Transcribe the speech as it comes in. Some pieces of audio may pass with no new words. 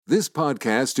This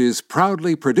podcast is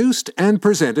proudly produced and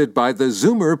presented by the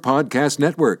Zoomer Podcast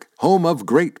Network, home of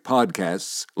great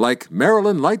podcasts like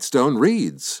Marilyn Lightstone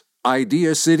Reads,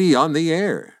 Idea City on the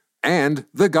Air, and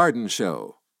The Garden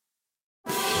Show.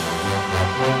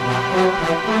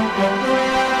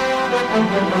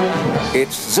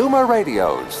 It's Zoomer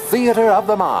Radio's Theater of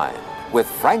the Mind with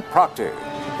Frank Proctor.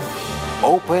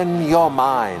 Open your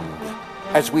mind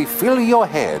as we fill your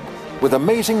head with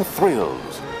amazing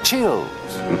thrills, chills,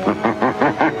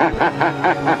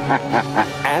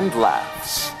 and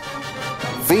laughs.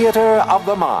 Theater of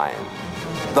the Mind.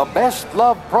 The best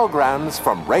love programs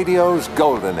from radio's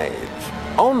golden age.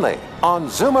 Only on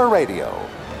Zoomer Radio.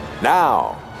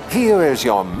 Now, here is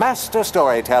your master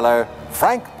storyteller,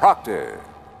 Frank Proctor.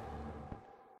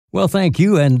 Well, thank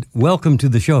you, and welcome to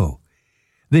the show.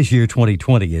 This year,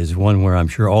 2020, is one where I'm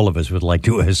sure all of us would like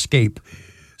to escape.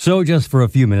 So just for a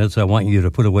few minutes, I want you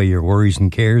to put away your worries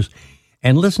and cares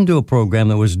and listen to a program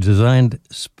that was designed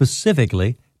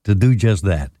specifically to do just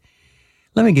that.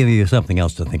 Let me give you something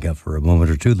else to think of for a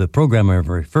moment or two. The program I've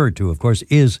referred to, of course,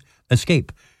 is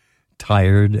Escape.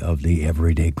 Tired of the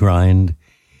everyday grind?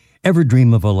 Ever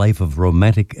dream of a life of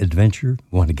romantic adventure?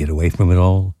 Want to get away from it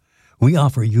all? We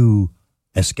offer you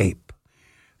Escape.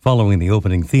 Following the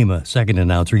opening theme, a second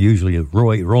announcer, usually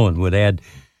Roy Rowan, would add,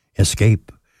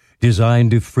 Escape, designed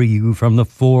to free you from the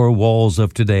four walls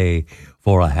of today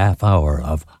for a half hour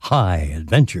of high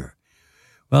adventure.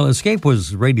 Well, Escape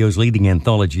was radio's leading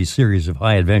anthology series of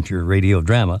high adventure radio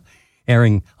drama,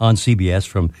 airing on CBS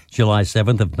from July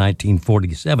 7th of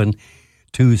 1947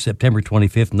 to September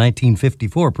 25th,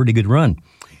 1954. Pretty good run.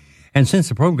 And since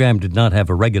the program did not have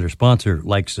a regular sponsor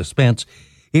like Suspense,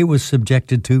 it was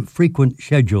subjected to frequent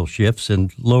schedule shifts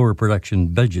and lower production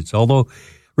budgets, although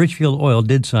Richfield Oil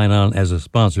did sign on as a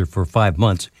sponsor for 5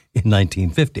 months in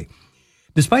 1950.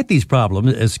 Despite these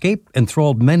problems, Escape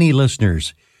enthralled many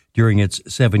listeners during its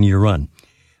 7-year run.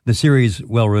 The series'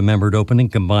 well-remembered opening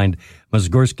combined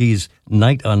Mussorgsky's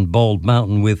Night on Bald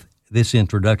Mountain with this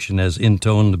introduction as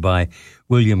intoned by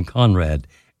William Conrad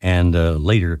and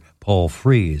later Paul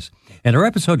Frees. And our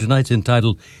episode tonight's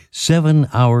entitled 7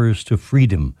 Hours to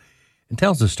Freedom and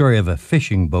tells the story of a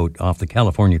fishing boat off the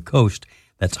California coast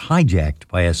that's hijacked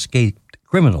by escaped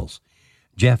criminals.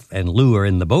 Jeff and Lou are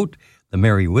in the boat, the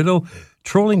Merry Widow,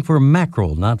 trolling for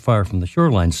mackerel not far from the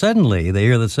shoreline. Suddenly, they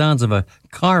hear the sounds of a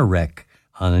car wreck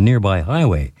on a nearby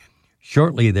highway.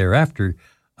 Shortly thereafter,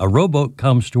 a rowboat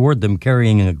comes toward them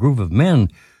carrying a group of men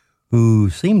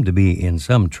who seem to be in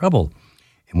some trouble.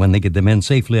 And when they get the men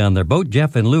safely on their boat,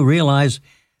 Jeff and Lou realize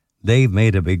they've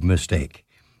made a big mistake.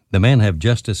 The men have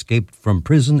just escaped from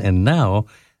prison, and now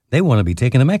they want to be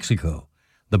taken to Mexico.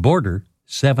 The border,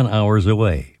 7 hours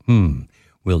away.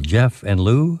 Will Jeff and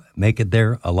Lou make it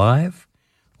there alive?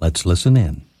 Let's listen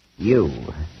in. You,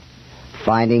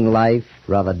 finding life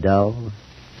rather dull?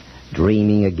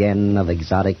 Dreaming again of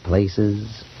exotic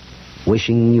places?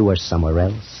 Wishing you were somewhere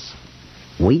else?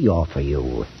 We offer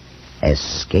you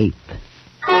Escape.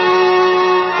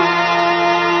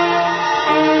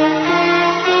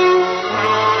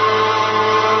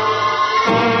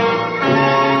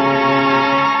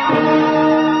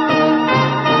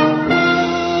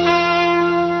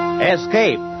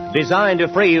 Escape, designed to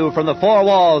free you from the four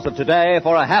walls of today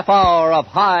for a half hour of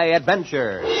high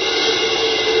adventure.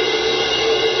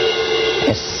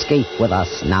 Escape with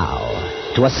us now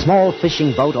to a small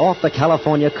fishing boat off the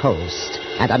California coast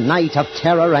and a night of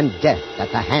terror and death at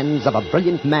the hands of a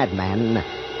brilliant madman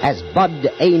as Bud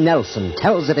A. Nelson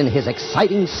tells it in his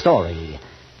exciting story,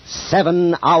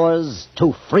 7 Hours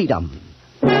to Freedom.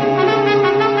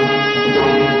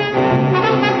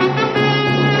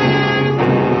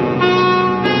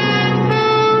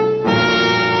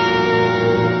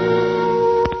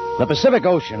 The Pacific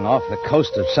Ocean off the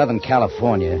coast of Southern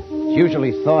California is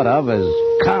usually thought of as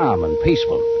calm and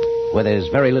peaceful, where there's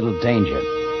very little danger.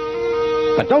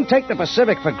 But don't take the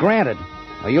Pacific for granted,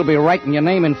 or you'll be writing your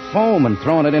name in foam and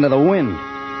throwing it into the wind.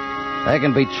 There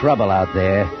can be trouble out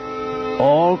there,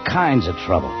 all kinds of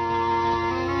trouble.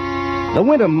 The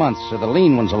winter months are the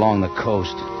lean ones along the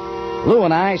coast. Lou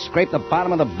and I scrape the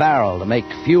bottom of the barrel to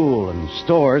make fuel and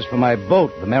stores for my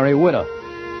boat, the Merry Widow.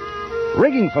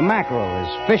 Rigging for mackerel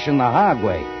is fishing the hard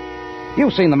way.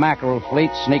 You've seen the mackerel fleet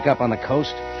sneak up on the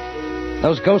coast.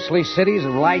 Those ghostly cities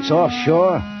of lights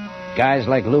offshore. Guys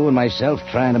like Lou and myself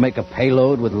trying to make a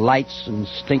payload with lights and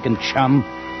stinking chum.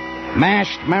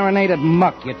 Mashed, marinated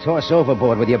muck you toss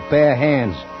overboard with your bare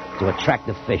hands to attract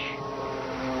the fish.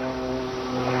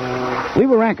 We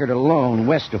were anchored alone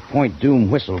west of Point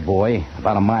Doom Whistle Buoy,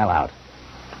 about a mile out.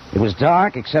 It was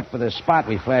dark except for the spot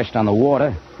we flashed on the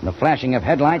water and the flashing of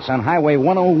headlights on Highway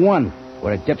 101,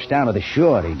 where it dips down to the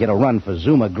shore to get a run for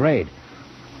Zuma Grade.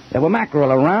 There were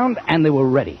mackerel around, and they were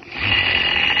ready.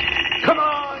 Come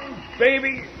on,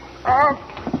 baby. Up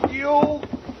you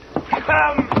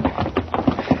come.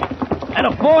 And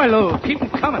a boy, Lou. Keep him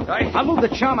coming. I'll move the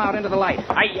chum out into the light.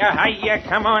 Hiya.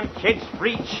 Come on, kids.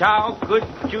 Free chow. Good,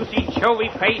 juicy, chovy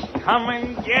paste. Come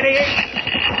and get it.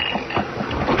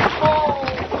 Oh,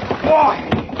 boy.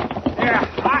 They're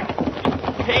hot.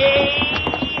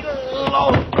 Hey,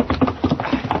 low.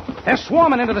 They're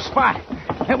swarming into the spot.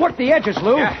 Hey, work the edges,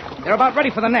 Lou. Yeah. They're about ready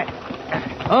for the net.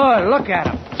 Oh, look at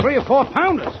them. 3 or 4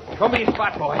 pounders. Show me a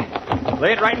spot, boy.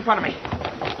 Lay it right in front of me.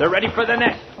 They're ready for the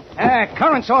net.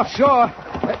 Current's offshore.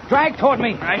 Drag toward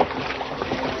me. Right.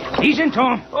 Ease into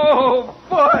him. Oh,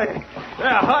 boy. They're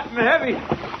hot and heavy.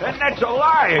 That net's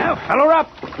alive. Now, fill her up.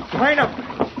 Kind of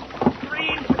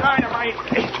green dynamite.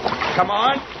 Come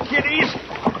on, kiddies.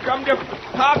 Come to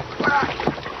pop.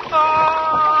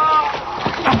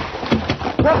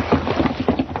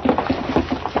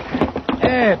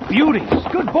 Beauties.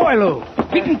 Good boy, Lou.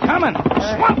 Keep him coming.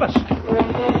 Swamp us.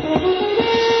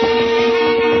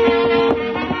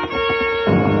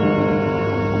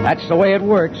 That's the way it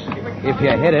works. If you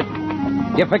hit it,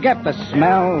 you forget the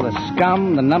smell, the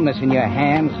scum, the numbness in your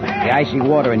hands, the icy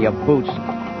water in your boots.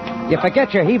 You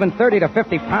forget you're heaving 30 to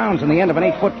 50 pounds on the end of an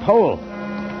 8-foot pole.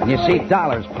 And you see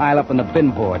dollars pile up on the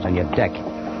bin boards on your deck.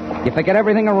 You forget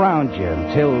everything around you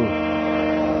until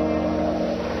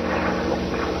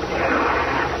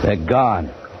they're gone.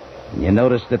 And you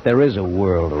notice that there is a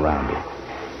world around you.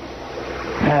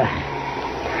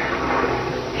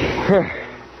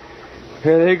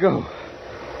 Here they go.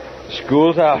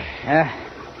 School's out.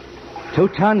 2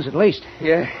 tons at least.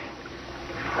 Yeah.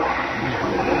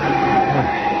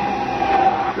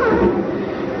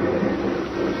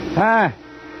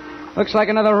 Looks like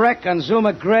another wreck on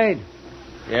Zuma Grade.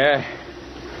 Yeah.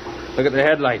 Look at the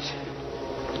headlights.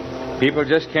 People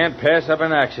just can't pass up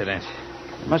an accident.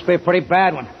 It must be a pretty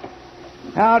bad one.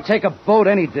 I'll take a boat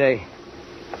any day.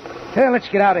 Here, let's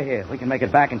get out of here. We can make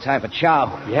it back in time for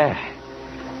chow. Yeah.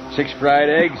 6 fried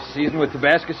eggs seasoned with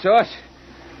Tabasco sauce,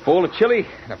 bowl of chili,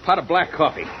 and a pot of black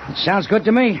coffee. It sounds good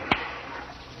to me.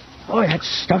 Boy, that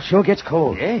stuff sure gets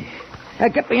cold. Yeah. Hey,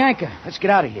 get the anchor. Let's get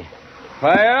out of here.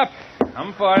 Fire up.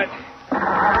 I'm for it.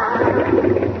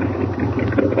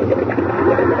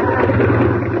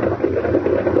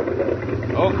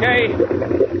 Okay.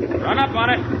 Run up on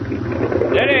it.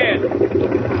 Dead ahead.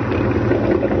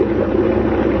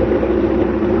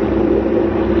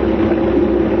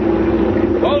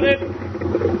 Hold it.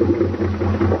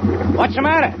 What's the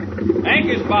matter?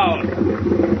 Anchor's fouled.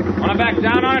 Want to back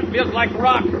down on it? Feels like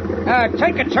rock.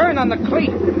 Take a turn on the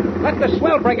cleat. Let the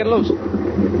swell break it loose.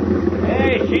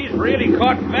 Hey, she's really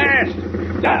caught fast.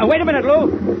 Wait a minute,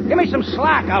 Lou. Give me some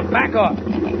slack. I'll back off.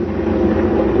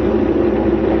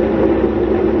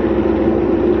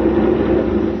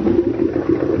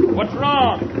 What's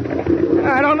wrong?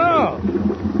 I don't know.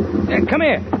 Come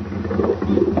here.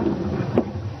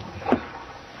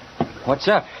 What's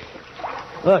up?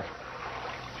 Look.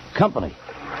 Company.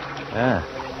 Yeah.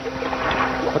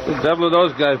 What the devil are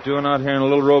those guys doing out here in a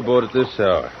little rowboat at this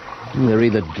hour? They're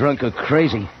either drunk or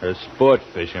crazy. They're sport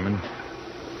fishermen.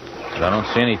 But I don't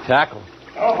see any tackle.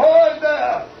 Ahoy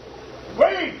there!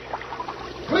 Wait!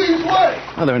 Please wait!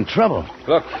 Oh, they're in trouble.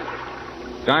 Look.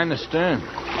 Guy in the stern.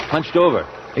 Hunched over.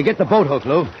 You get the boat hook,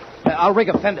 Lou. I'll rig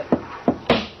a fender.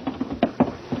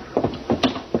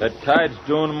 That tide's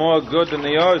doing more good than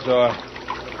the oars are.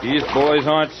 These boys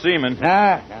aren't seamen.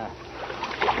 Nah.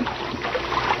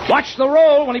 Watch the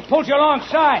roll when he pulls you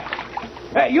alongside.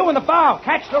 You in the bow.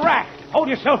 Catch the rack. Hold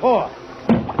yourself over.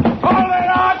 Hold it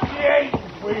on, Jake!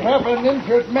 We have an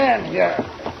injured man here.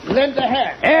 Lend a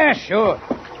hand. Yeah, sure.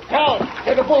 Cal,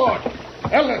 get aboard.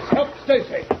 Ellis, help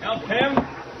Stacy. Help him.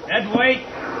 Ed, wait.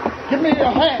 Give me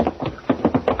your hand.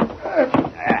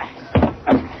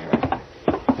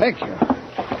 Thank you.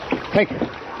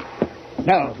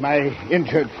 Now, my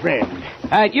injured friend.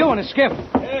 You in the skiff.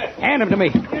 Yeah. Hand him to me.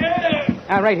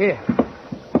 Yeah. Right here.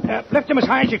 Lift him as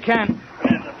high as you can.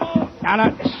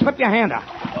 Now, slip your hand out.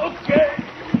 Okay.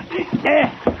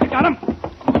 There. Got him.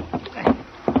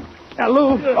 Now,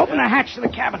 Lou, open the hatch to the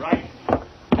cabin. Right.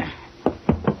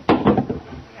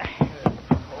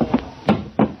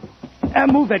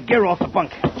 Move that gear off the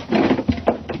bunk.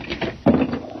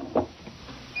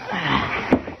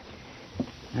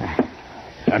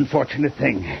 Unfortunate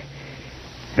thing.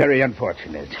 Very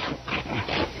unfortunate.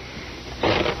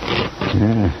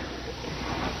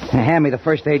 Hand me the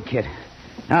first aid kit.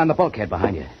 Now, on the bulkhead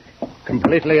behind you.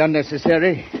 Completely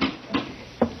unnecessary.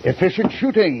 Efficient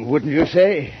shooting, wouldn't you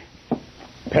say?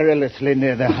 Perilously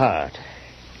near the heart.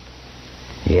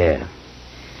 Yeah.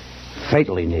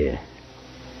 Fatally near.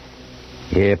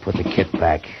 Here, put the kit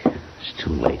back. It's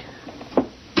too late.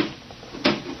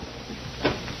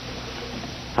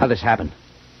 How'd this happen?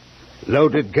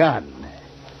 Loaded gun.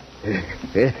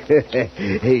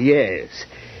 Yes.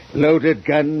 Loaded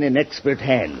gun in expert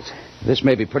hands. This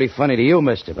may be pretty funny to you,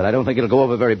 mister, but I don't think it'll go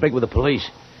over very big with the police.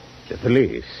 The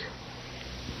police?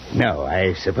 No,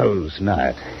 I suppose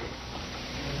not.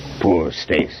 Poor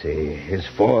Stacy. His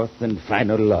fourth and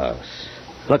final loss.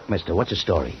 Look, mister, what's the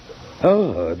story?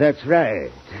 Oh, that's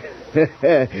right.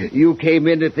 You came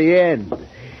in at the end.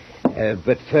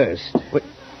 But first...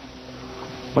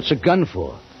 What's a gun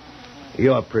for?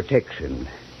 Your protection.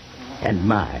 And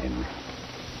mine.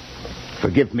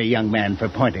 Forgive me, young man, for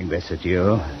pointing this at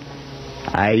you.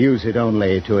 I use it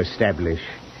only to establish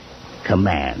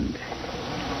command.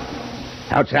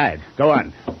 Outside. Go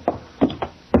on.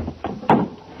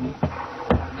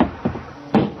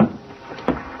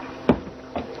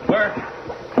 Bert,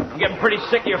 I'm getting pretty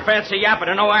sick of your fancy yapping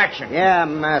and no action. Yeah,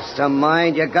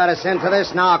 mastermind. You got us into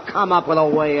this. Now come up with a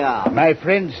way out. My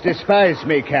friends despise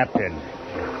me, Captain.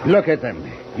 Look at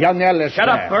them. Young Ellis. Shut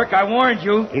up, Burke. I warned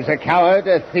you. He's a coward,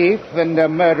 a thief, and a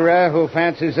murderer who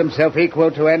fancies himself equal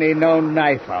to any known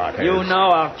knife artist. You know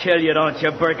I'll kill you, don't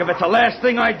you, Burke? If it's the last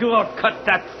thing I do, I'll cut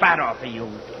that fat off of you.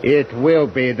 It will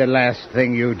be the last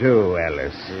thing you do,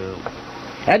 Ellis.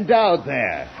 And Dowd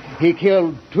there. He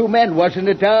killed 2 men, wasn't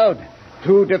it, Dowd?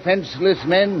 2 defenseless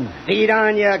men. Feed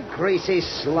on, you greasy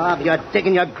slob. You're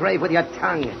digging your grave with your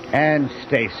tongue. And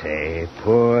Stacy.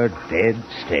 Poor dead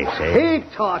Stacy.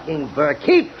 Keep talking, Burke.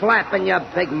 Keep flapping your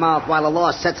big mouth while the law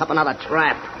sets up another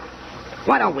trap.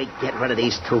 Why don't we get rid of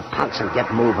these 2 punks and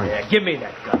get moving? Yeah, give me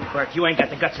that gun, Burke. You ain't got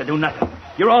the guts to do nothing.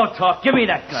 You're all talk. Give me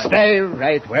that gun. Stay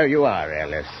right where you are,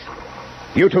 Ellis.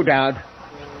 You too, Dowd.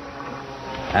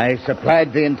 I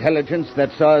supplied the intelligence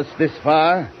that saw us this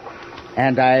far,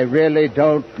 and I really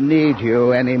don't need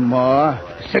you anymore.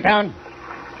 Sit down.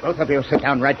 Both of you sit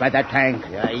down right by that tank.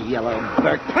 Yeah, yellow,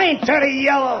 Burke. Plain dirty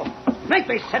yellow. Make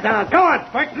me sit down. Go on,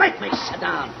 Burke. Make me sit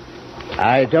down.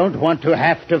 I don't want to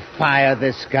have to fire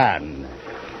this gun.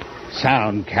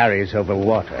 Sound carries over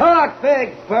water. Talk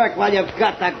big, Burke, while you've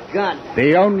got the gun.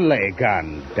 The only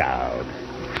gun, Dowd.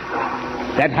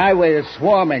 That highway is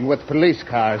swarming with police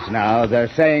cars now. They're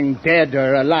saying dead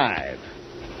or alive.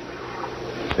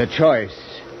 The choice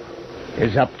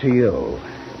is up to you.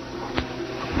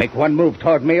 Make one move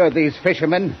toward me or these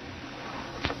fishermen,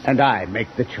 and I make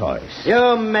the choice.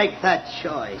 You make that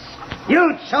choice.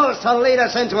 You chose to lead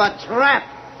us into a trap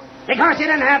because you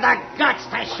didn't have the guts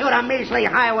to shoot a measly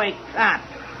highway cop.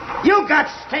 You got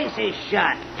Stacy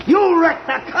shot. You wrecked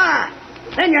the car.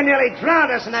 Then you nearly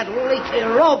drowned us in that leaky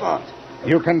rowboat.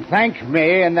 You can thank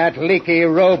me in that leaky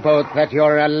rowboat that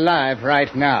you're alive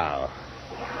right now.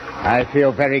 I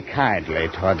feel very kindly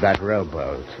toward that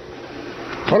rowboat.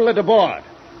 Pull it aboard.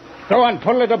 Go on,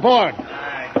 pull it aboard.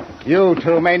 You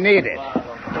 2 may need it.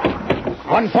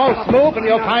 One false move and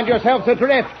you'll find yourselves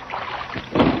adrift.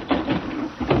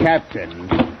 Captain,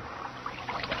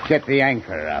 get the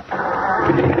anchor up.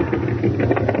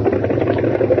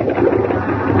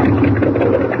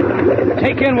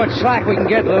 Take in what slack we can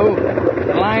get, Lou.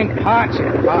 The line parts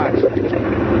here, parts.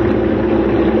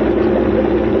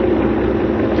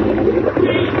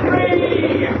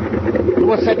 You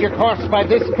will set your course by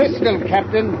this pistol,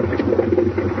 Captain.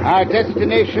 Our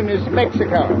destination is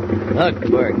Mexico. Look,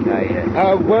 Burke,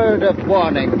 A word of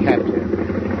warning, Captain.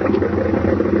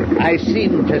 I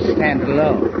seem to stand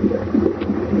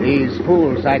alone. These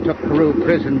fools I took through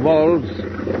prison walls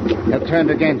have turned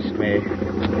against me.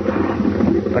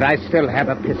 But I still have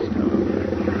a pistol.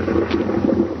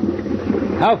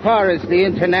 How far is the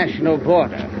international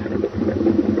border?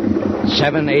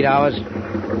 7, 8 hours.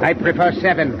 I prefer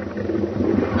 7.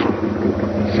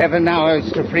 7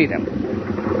 hours to freedom.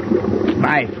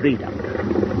 My freedom.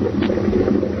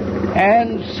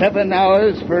 And 7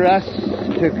 hours for us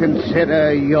to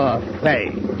consider your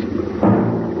fate.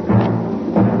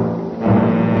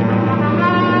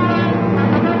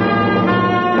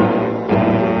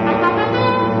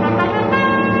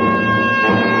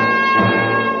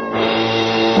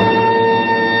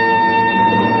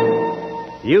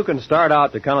 You can start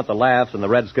out to count the laughs in the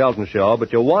Red Skelton Show,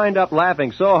 but you'll wind up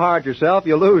laughing so hard yourself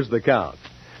you lose the count.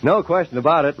 No question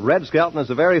about it, Red Skelton is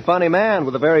a very funny man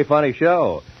with a very funny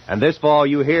show. And this fall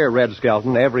you hear Red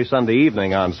Skelton every Sunday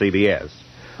evening on CBS.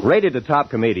 Rated a top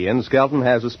comedian, Skelton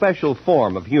has a special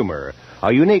form of humor,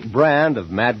 a unique brand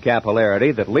of madcap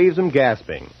hilarity that leaves him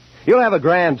gasping. You'll have a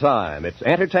grand time. It's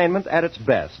entertainment at its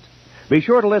best. Be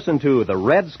sure to listen to The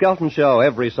Red Skelton Show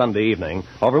every Sunday evening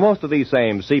over most of these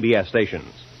same CBS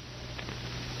stations.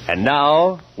 And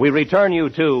now, we return you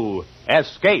to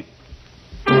Escape.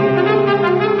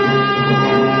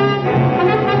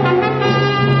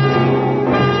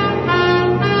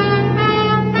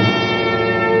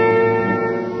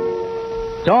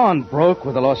 Dawn broke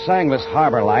with the Los Angeles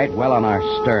harbor light well on our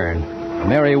stern. The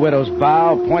Merry Widow's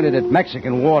bow pointed at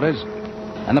Mexican waters,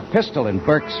 and the pistol in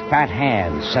Burke's fat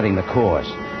hand setting the course.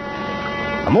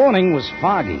 The morning was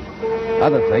foggy.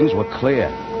 Other things were clear.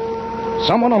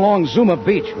 Someone along Zuma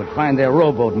Beach would find their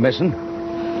rowboat missing.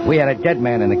 We had a dead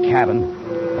man in the cabin,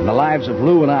 and the lives of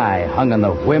Lou and I hung on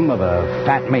the whim of a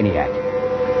fat maniac.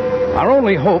 Our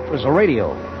only hope was a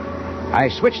radio. I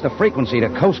switched the frequency to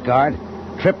Coast Guard,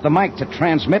 tripped the mic to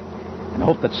transmit, and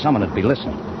hoped that someone would be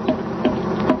listening.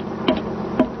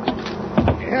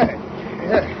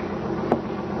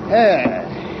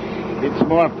 It's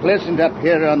more pleasant up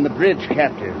here on the bridge,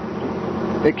 Captain.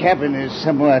 The cabin is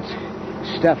somewhat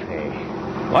stuffy.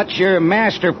 What's your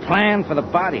master plan for the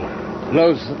body?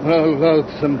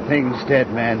 Loathsome things, dead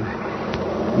man.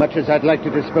 Much as I'd like to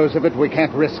dispose of it, we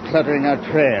can't risk cluttering our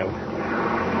trail.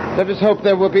 Let us hope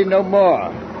there will be no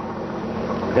more.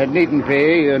 There needn't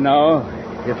be, you know,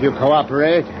 if you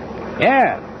cooperate.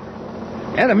 Yeah,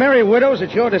 the Merry Widow's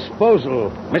at your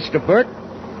disposal, Mr. Burke.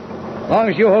 As long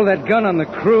as you hold that gun on the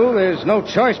crew, there's no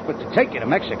choice but to take you to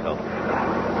Mexico.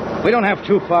 We don't have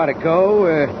too far to go.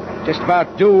 Just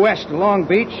about due west of Long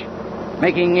Beach,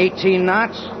 making 18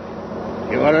 knots.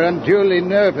 You are unduly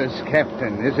nervous,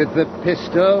 Captain. Is it the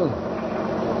pistol?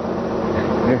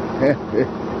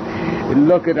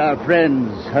 Look at our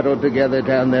friends huddled together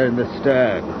down there in the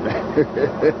stern.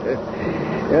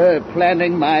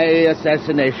 Planning my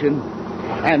assassination,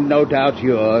 and no doubt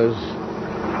yours.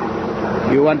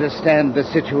 You understand the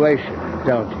situation,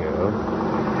 don't you?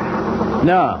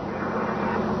 No.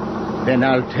 Then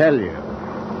I'll tell you.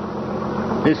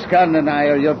 This gun and I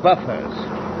are your buffers,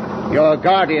 your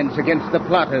guardians against the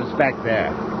plotters back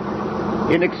there.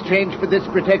 In exchange for this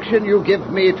protection, you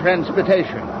give me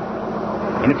transportation.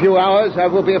 In a few hours, I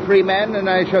will be a free man, and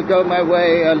I shall go my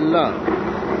way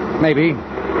alone. Maybe.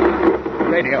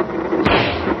 Radio.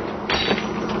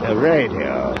 The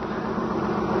radio.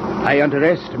 I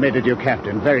underestimated you,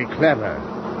 Captain. Very clever.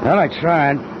 Well, I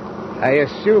tried. I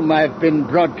assume I've been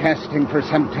broadcasting for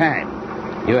some time.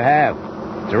 You have.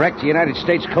 Direct to United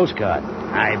States Coast Guard.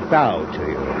 I bow to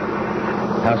you.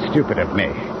 How stupid of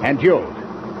me. And you.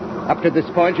 Up to this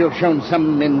point, you've shown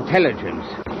some intelligence.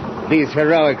 These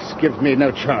heroics give me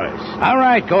no choice. All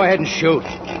right, go ahead and shoot.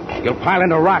 You'll pile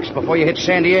into rocks before you hit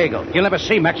San Diego. You'll never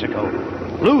see Mexico.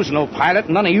 Lou's no pilot,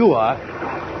 none of you are.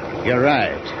 You're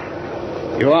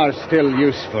right. You are still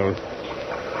useful.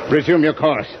 Resume your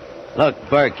course. Look,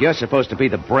 Burke, you're supposed to be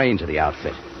the brains of the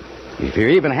outfit. If you're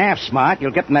even half smart,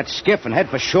 you'll get in that skiff and head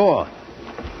for shore.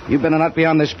 You better not be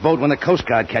on this boat when the Coast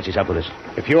Guard catches up with us.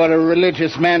 If you are a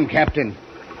religious man, Captain,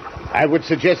 I would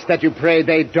suggest that you pray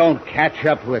they don't catch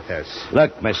up with us.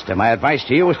 Look, mister, my advice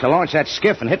to you is to launch that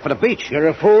skiff and hit for the beach. You're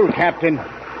a fool, Captain.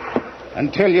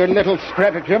 Until your little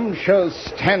stratagem shows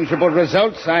tangible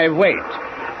results, I wait.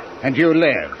 And you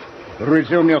live.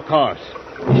 Resume your course.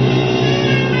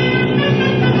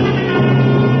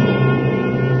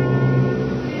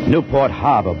 Newport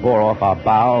Harbor bore off our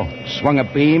bow, swung a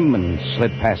beam, and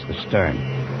slid past the stern.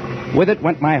 With it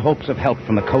went my hopes of help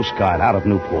from the Coast Guard out of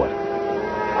Newport.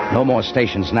 No more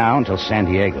stations now until San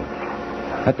Diego.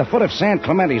 At the foot of San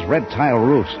Clemente's red tile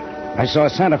roofs, I saw a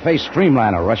Santa Fe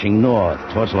streamliner rushing north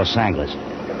towards Los Angeles.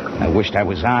 I wished I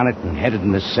was on it and headed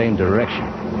in the same direction.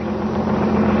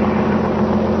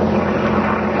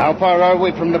 How far are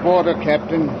we from the border,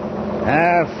 Captain?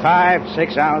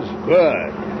 5-6 hours.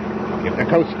 Good. If the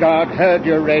Coast Guard heard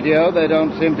your radio, they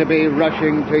don't seem to be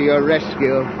rushing to your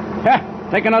rescue.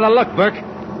 Take another look, Burke.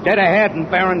 Dead ahead and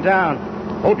bearing down.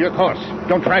 Hold your course.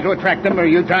 Don't try to attract them or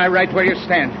you die right where you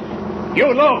stand.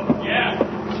 You, Lou!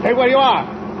 Yeah? Stay where you are.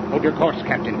 Hold your course,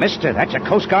 Captain. Mister, that's a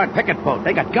Coast Guard picket boat.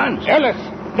 They got guns. Ellis,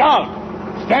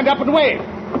 down. Stand up and wave.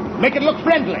 Make it look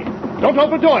friendly. Don't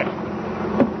overdo it.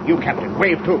 You, Captain,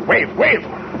 wave too. Wave.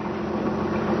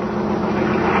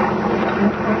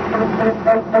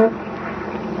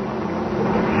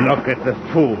 Look at the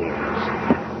fools.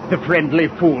 The friendly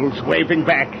fools waving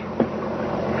back.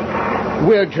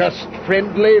 We're just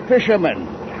friendly fishermen.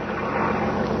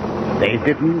 They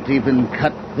didn't even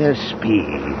cut their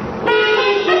speed.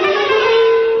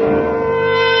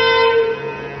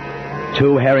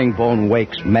 2 herringbone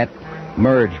wakes met,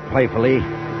 merged playfully,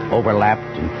 overlapped,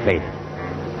 and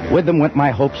faded. With them went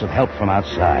my hopes of help from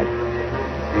outside.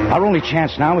 Our only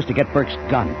chance now was to get Burke's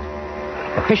gun.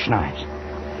 The fish knives.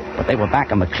 But they were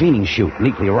back on the cleaning chute,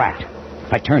 neatly racked.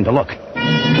 I turned to look.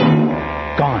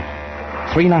 Gone.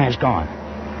 3 knives gone.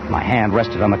 My hand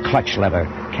rested on the clutch lever,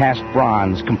 cast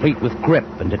bronze, complete with grip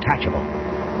and detachable.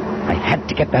 I had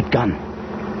to get that gun.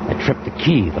 I tripped the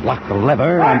key that locked the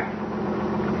lever and...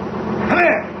 Come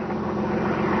here.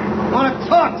 I want to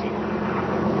talk to you.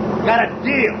 Got a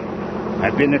deal.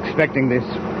 I've been expecting this.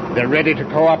 They're ready to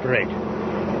cooperate.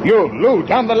 You, Lou,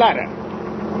 down the ladder.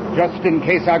 Just in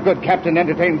case our good captain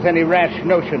entertains any rash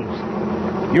notions,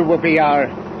 you will be our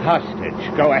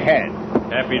hostage. Go ahead.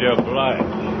 Happy to oblige.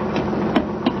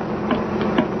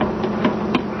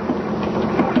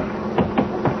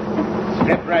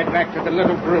 Step right back to the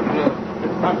little group, Lou.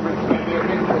 This conference will be of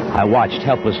interest. I watched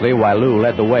helplessly while Lou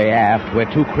led the way aft where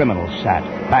 2 criminals sat,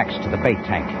 backs to the bait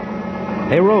tank.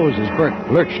 They rose as Burke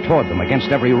lurched toward them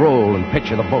against every roll and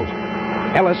pitch of the boat.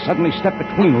 Ellis suddenly stepped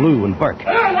between Lou and Burke.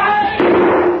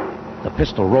 The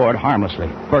pistol roared harmlessly.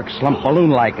 Burke slumped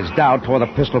balloon-like as Dowd tore the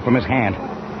pistol from his hand.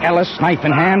 Ellis, knife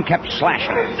in hand, kept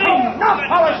slashing. No,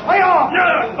 fellas, lay off!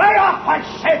 No! Lay off, I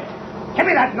said! Give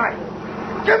me that knife!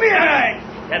 Give me it!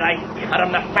 Said I cut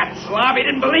him, the fat slob. He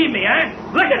didn't believe me, eh?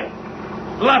 Look at him.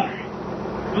 Blubber.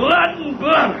 Blood and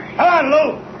blubber. Come on,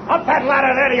 Lou! Up that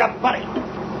ladder there to your buddy!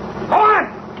 Go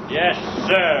on! Yes,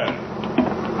 sir.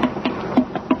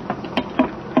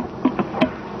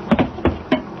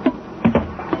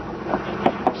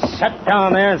 Sit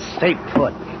down there and stay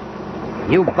put.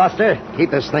 You, Buster,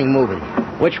 keep this thing moving.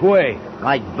 Which way?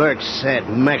 Like Burke said,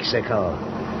 Mexico.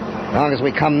 As long as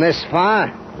we come this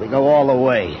far, we go all the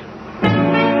way.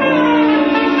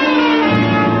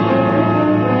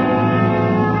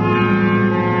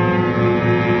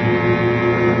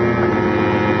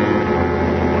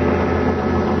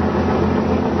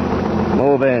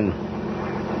 Move in.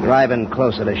 Driving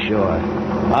closer to shore.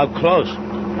 How close?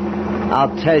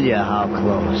 I'll tell you how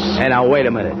close. Hey, now, wait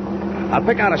a minute. I'll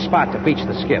pick out a spot to beach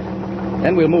the skiff.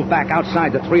 Then we'll move back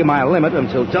outside the 3-mile limit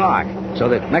until dark, so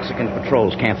that Mexican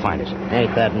patrols can't find us.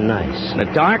 Ain't that nice? In the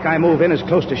dark, I move in as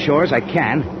close to shore as I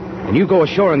can, and you go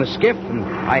ashore in the skiff, and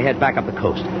I head back up the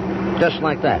coast. Just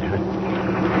like that, huh?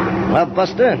 Well,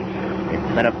 Buster,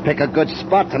 you'd better pick a good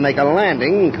spot to make a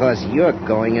landing, because you're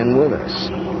going in with us.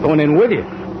 Going in with you?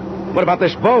 What about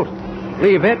this boat?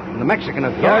 Leave it and the Mexican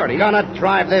authorities. You're gonna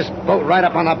drive this boat right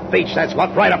up on the beach, that's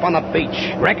what, right up on the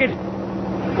beach. Wreck it?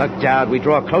 Look, Dowd, we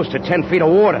draw close to 10 feet of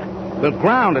water. We'll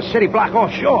ground a city block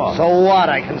offshore. So what?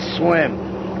 I can swim.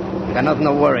 I got nothing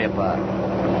to worry about.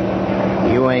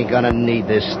 You ain't gonna need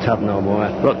this stuff no more.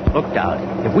 Look,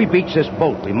 Dowd. If we beach this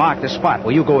boat, we mark the spot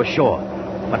where you go ashore.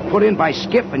 But put in by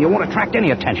skiff and you won't attract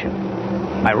any attention.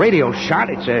 My radio's shot.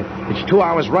 It's 2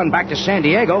 hours run back to San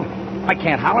Diego. I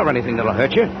can't holler anything that'll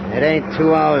hurt you. It ain't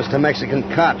 2 hours to Mexican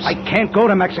cops. I can't go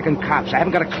to Mexican cops. I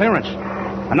haven't got a clearance.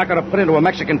 I'm not going to put into a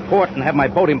Mexican port and have my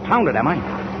boat impounded, am I?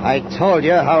 I told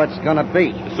you how it's gonna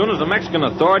be. As soon as the Mexican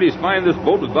authorities find this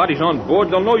boat with bodies on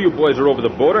board, they'll know you boys are over the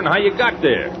border and how you got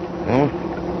there. Huh?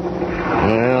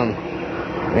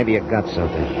 Well, maybe you got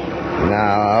something.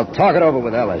 Now, I'll talk it over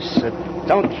with Ellis.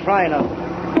 Don't try to...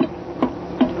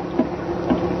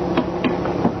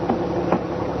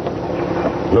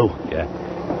 Lou. Yeah?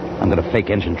 I'm going to fake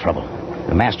engine trouble.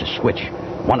 The master switch.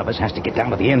 One of us has to get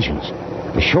down to the engines.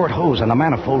 The short hose on the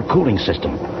manifold cooling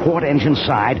system. Port engine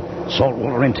side,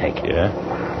 saltwater intake. Yeah?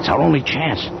 It's our only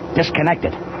chance. Disconnect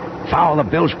it. Foul the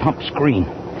bilge pump screen.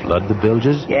 Flood the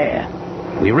bilges? Yeah.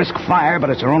 We risk fire, but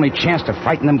it's our only chance to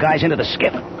frighten them guys into the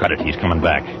skiff. Cut it. He's coming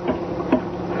back.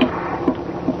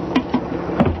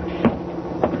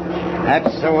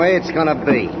 That's the way it's gonna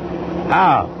be.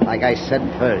 How? Like I said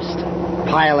first.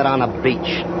 Pile it on a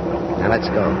beach. Now let's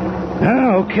go.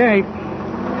 Oh, okay.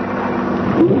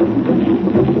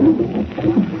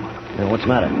 Now, what's the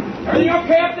matter? Are you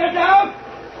okay up there, Dowd?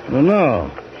 Well,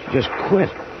 no. She just quit.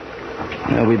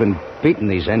 We've been beating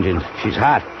these engines. She's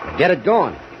hot. Get it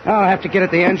going. I'll have to get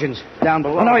at the engines down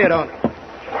below. Oh, no, you don't.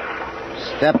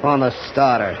 Step on the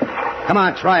starter. Come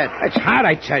on, try it. It's hot,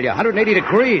 I tell you. 180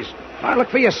 degrees. Now, look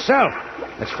for yourself.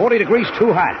 It's 40 degrees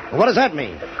too hot. What does that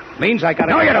mean? Means I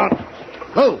gotta... No, you don't.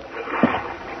 Lou,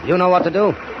 you know what to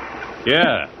do?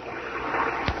 Yeah.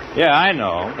 Yeah, I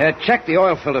know. Check the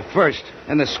oil filter first,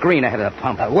 and the screen ahead of the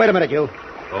pump. Wait a minute, you.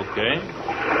 Okay.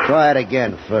 Try it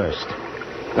again first.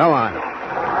 Go on.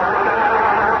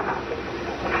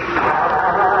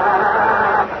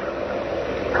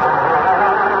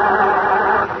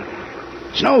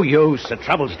 It's no use. The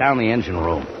trouble's down the engine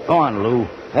room. Go on, Lou.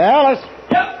 Hey, Alice.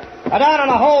 Yep. Go down in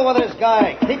the hole with this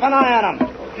guy. Keep an eye on him.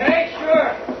 Okay,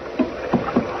 sure.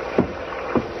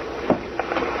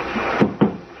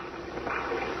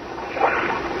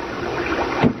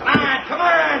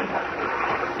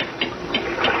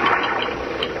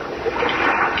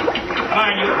 Come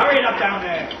on, you. Hurry it up down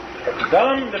there. Tell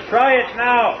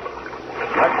now.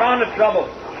 I found the trouble.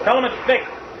 Tell him it's fixed.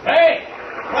 Hey,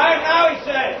 right now, he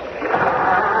said.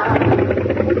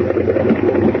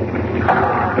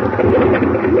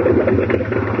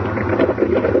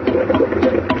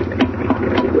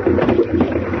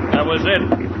 That was it.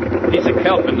 Piece of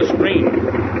kelp in the screen.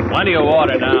 Plenty of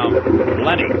water now.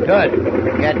 Plenty. Good.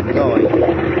 Get going.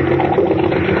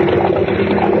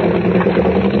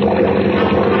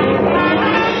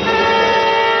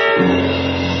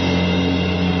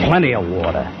 Plenty of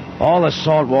water. All the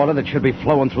salt water that should be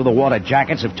flowing through the water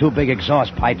jackets of 2 big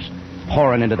exhaust pipes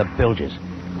pouring into the bilges.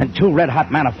 And 2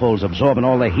 red-hot manifolds absorbing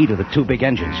all the heat of the 2 big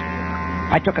engines.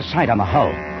 I took a sight on the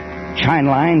hull. Chine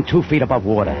line 2 feet above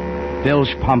water.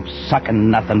 Bilge pump sucking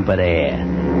nothing but air.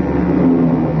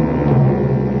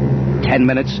 10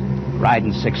 minutes,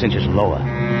 riding 6 inches lower.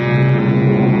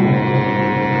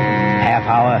 Half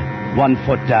hour, 1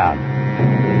 foot down.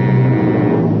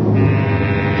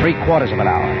 3/4 of an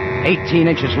hour, 18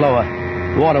 inches lower.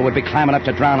 Water would be climbing up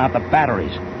to drown out the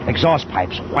batteries. Exhaust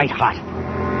pipes, white hot.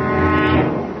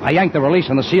 I yanked the release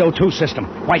on the CO2 system.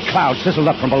 White clouds sizzled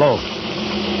up from below.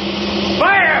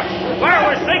 Fire! Fire,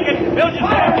 we're sinking! Bilges full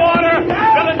of water!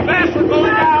 Filling fast, we're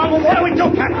going down! What do we do,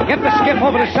 Captain? Get the skiff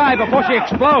over the side before she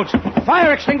explodes.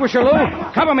 Fire extinguisher, Lou.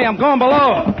 Cover me, I'm going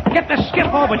below. Get the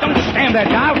skiff over. Don't stand there,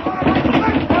 Dow.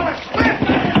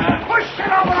 Push it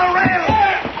over the rail!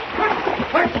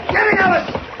 We're getting Ellis!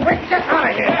 Quick, get out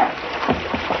of here!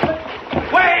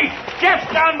 Wait! Jeff's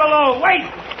down below! Wait!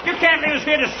 You can't leave us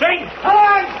here to sink! Come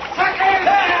on, suckers!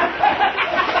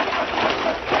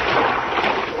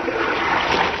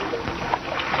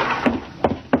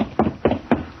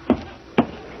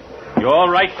 You all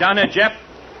right down there, Jeff?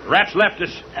 Rats left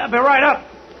us. I'll be right up.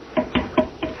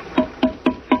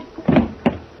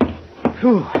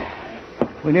 Whew.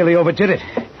 We nearly overdid it.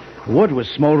 Wood was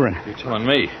smoldering. You're telling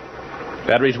me.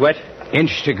 Battery's wet?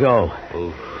 Inch to go.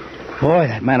 Oof. Boy,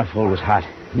 that manifold was hot.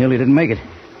 Nearly didn't make it.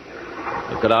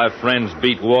 Look at our friends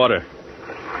beat water.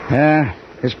 Yeah,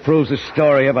 this proves the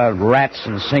story about rats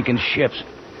and sinking ships.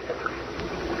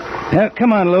 Yeah,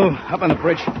 come on, Lou. Up on the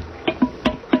bridge.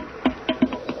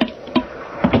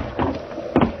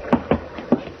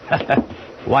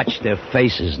 Watch their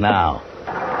faces now.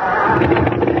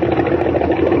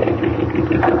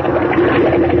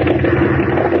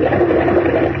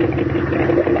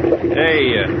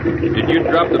 Hey, did you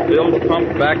drop the bilge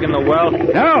pump back in the well?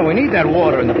 No, we need that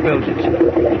water in the bilges.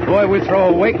 Boy, we throw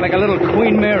a wake like a little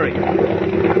Queen Mary.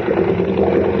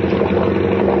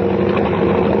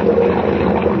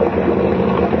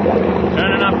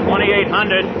 Turning up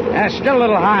 2,800. Still a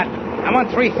little hot. I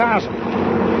want 3,000.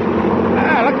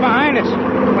 Look behind us.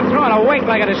 We're throwing a wake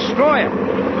like a destroyer.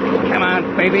 Come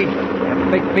on, baby.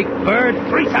 You big bird.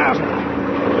 3,000.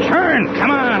 Turn.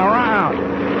 Come on, around.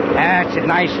 That's a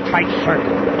nice tight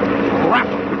circle. Rough.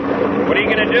 What are you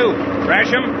going to do? Trash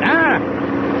him?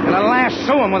 Gonna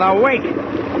lasso him with our wake.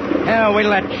 Hell, we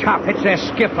let Chop hit their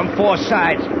skiff from 4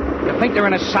 sides. You think they're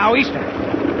in a sou'easter?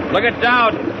 Look at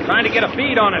Dowd, trying to get a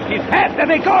bead on us. He's... There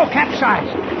they go,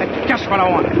 capsize. That's just what I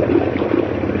wanted.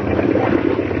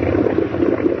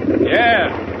 Yeah,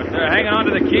 but they're hanging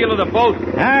onto the keel of the boat.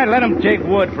 I'd let them dig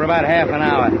wood for about half an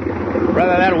hour.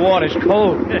 Brother, that water's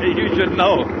cold. You should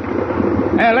know.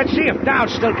 Let's see if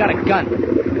Dowd's still got a gun.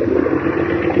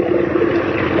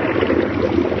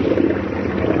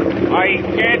 I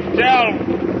can't tell.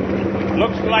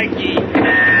 Looks like he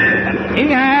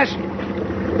has.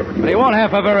 But he won't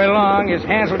have for very long. His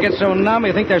hands will get so numb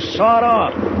you think they're sawed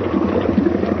off.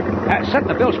 Set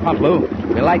the bilge pump, Lou.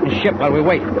 We'll lighten the ship while we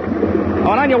wait. Oh,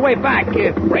 and on your way back,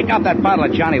 break out that bottle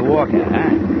of Johnny Walker.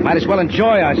 Might as well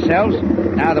enjoy ourselves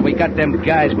now that we got them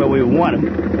guys where we want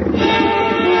them.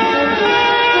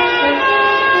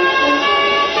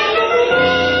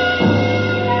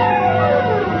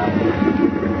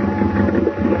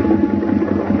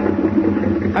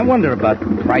 I wonder about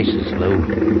prices, Lou.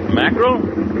 Mackerel?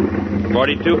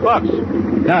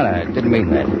 $42. No, I didn't mean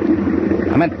that.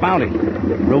 I meant bounty.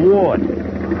 Reward.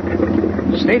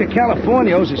 The state of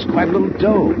California owes us quite a little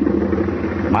dough.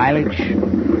 Mileage,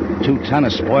 2 ton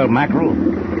of spoiled mackerel,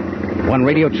 1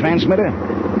 radio transmitter,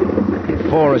 and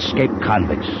 4 escaped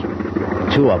convicts.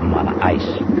 2 of them on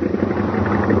ice.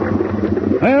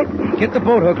 Well, get the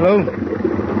boat hook, Lou.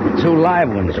 The 2 live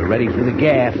ones are ready for the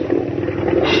gaff.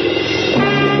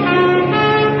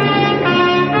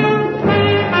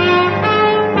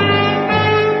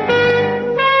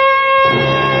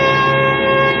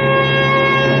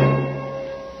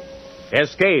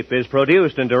 Escape is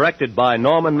produced and directed by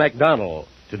Norman MacDonald.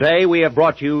 Today we have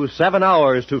brought you 7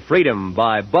 Hours to Freedom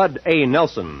by Bud A.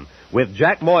 Nelson, with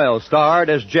Jack Moyle starred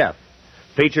as Jeff.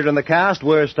 Featured in the cast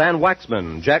were Stan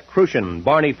Waxman, Jack Crucian,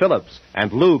 Barney Phillips,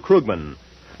 and Lou Krugman.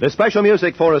 The special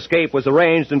music for Escape was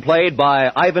arranged and played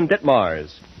by Ivan Ditmars.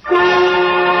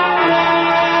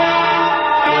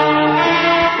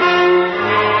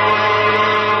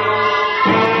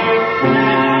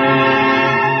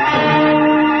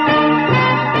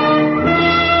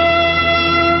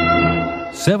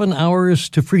 7 Hours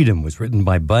to Freedom was written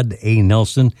by Bud A.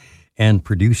 Nelson and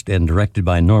produced and directed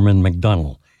by Norman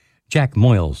MacDonald. Jack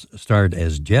Moyles starred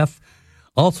as Jeff.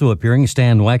 Also appearing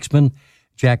Stan Waxman,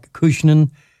 Jack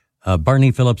Cushnan,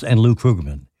 Barney Phillips, and Lou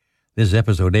Krugman. This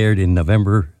episode aired in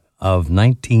November of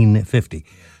 1950.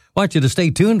 Want you to stay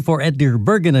tuned for Edgar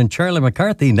Bergen and Charlie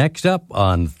McCarthy next up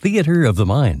on Theater of the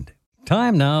Mind.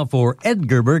 Time now for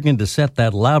Edgar Bergen to set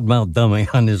that loudmouth dummy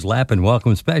on his lap and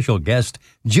welcome special guest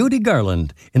Judy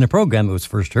Garland in a program that was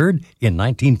first heard in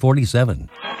 1947.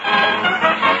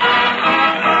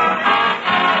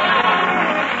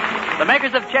 The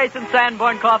makers of Chase and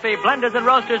Sanborn Coffee, blenders and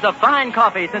roasters of fine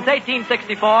coffee since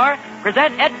 1864,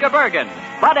 present Edgar Bergen,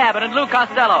 Bud Abbott and Lou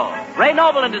Costello, Ray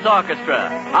Noble and his orchestra,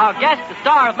 our guest, the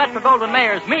star of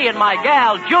Metro-Goldwyn-Mayer's Me and My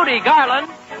Gal, Judy Garland,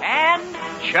 and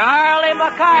Charlie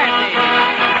McCarthy.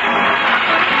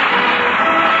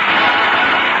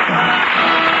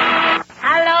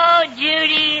 Hello,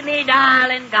 Judy, me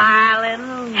darling.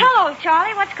 Hello,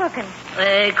 Charlie. What's cooking?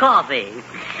 Coffee.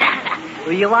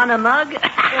 You want a mug?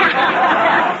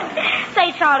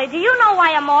 Say, Charlie, do you know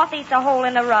why a moth eats a hole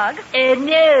in a rug?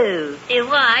 No.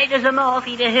 Why does a moth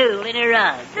eat a hole in a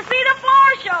rug? To see the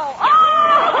floor show.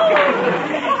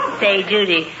 Oh! Say,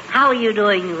 Judy, how are you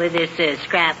doing with this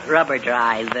scrap rubber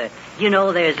drive?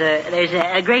 There's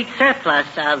a great surplus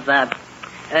of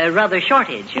rubber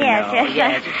shortage, you know.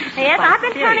 Yes, I've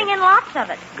been turning in lots of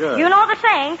it. Good. You know the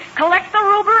saying, collect the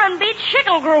ruber and beat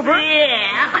Schickelgruber.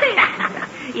 Yeah.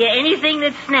 Yeah, anything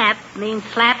that snaps means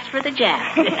slaps for the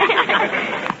Jap.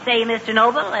 Say, Mr.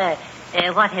 Noble,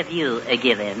 what have you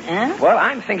given, huh? Well,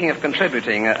 I'm thinking of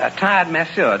contributing a tired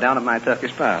masseur down at my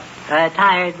Turkish bath.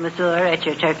 Tired masseur at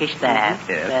your Turkish bath?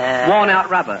 Yes. Worn-out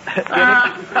rubber. Jolly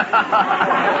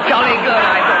good,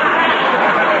 I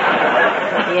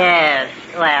thought. Yes,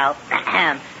 well,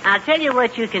 I'll tell you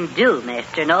what you can do,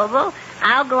 Mr. Noble.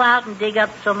 I'll go out and dig up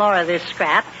some more of this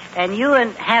scrap, and you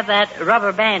and have that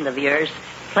rubber band of yours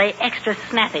play extra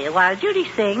snappy while Judy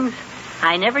sings.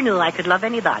 I never knew I could love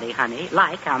anybody, honey,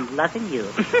 like I'm loving you.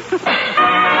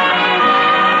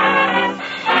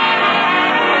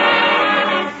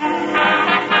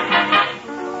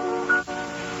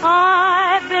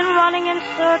 I've been running in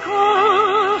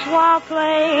circles while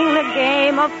playing the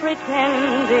game of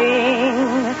pretending.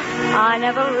 I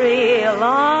never realized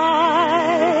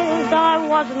I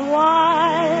wasn't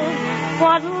wise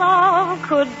what love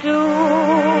could do.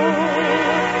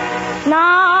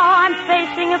 Now I'm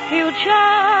facing a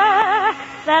future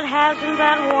that hasn't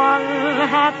that one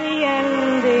happy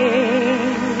ending.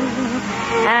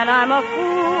 And I'm a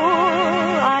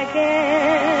fool, I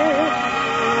guess,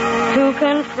 to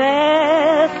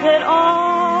confess it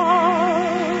all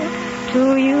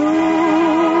to you.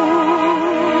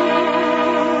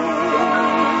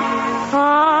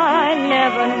 I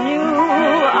never knew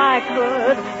I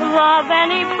could love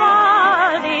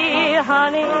anybody,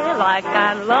 honey, like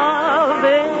I'm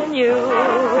loving you.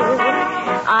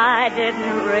 I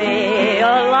didn't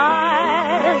realize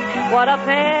what a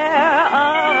pair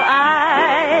of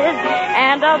eyes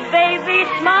and a baby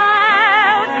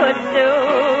smile could do.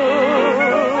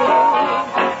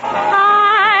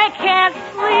 I can't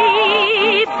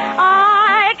sleep,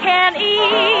 I can't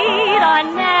eat, I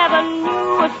never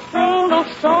knew a single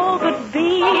soul could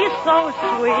be so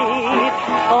sweet.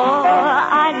 Oh,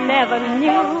 I never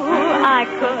knew I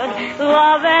could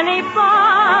love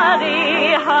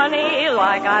anybody, honey,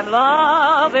 like I'm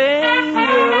loving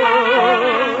you.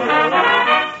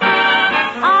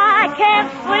 I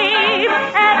can't sleep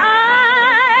and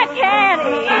I can't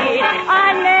eat.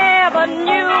 I never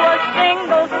knew a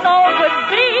single soul could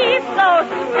be so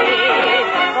sweet.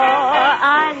 For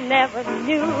I never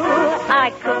knew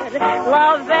I could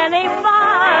love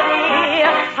anybody,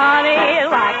 honey,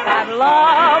 like I'm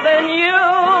loving you.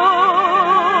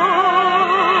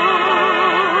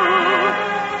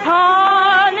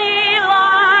 Honey,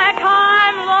 like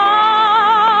I'm loving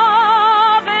you.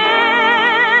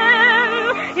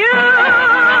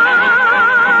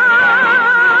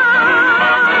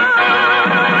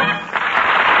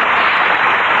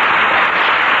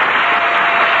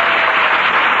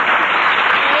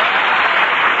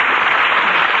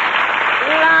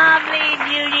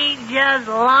 just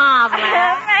love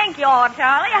that. Thank you,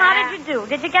 Charlie. How did you do?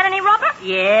 Did you get any rubber?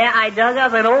 Yeah, I dug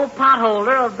up an old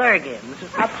potholder of Bergen's.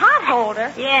 A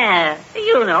potholder? Yeah,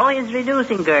 you know, his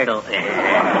reducing girdle. Hey,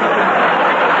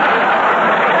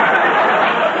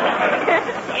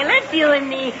 let's you and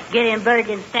me get in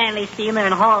Bergen's Stanley steamer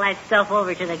and haul that stuff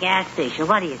over to the gas station.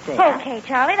 What do you say? Okay,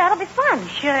 Charlie, that'll be fun.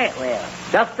 Sure it will.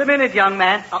 Just a minute, young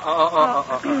man.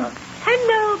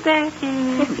 Hello,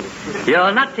 Bergen.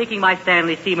 You're not taking my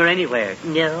Stanley steamer anywhere.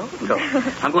 No? No.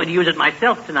 I'm going to use it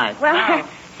myself tonight. Well,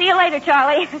 see you later,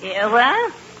 Charlie. Yeah,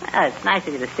 well, it's nice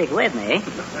of you to stick with me.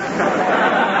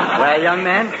 Well, young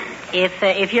man?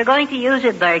 If you're going to use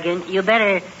it, Bergen, you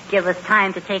better give us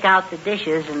time to take out the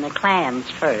dishes and the clams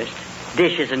first.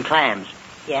 Dishes and clams.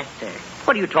 Yes, sir.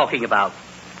 What are you talking about?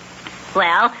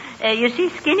 Well, you see,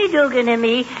 Skinny Dugan and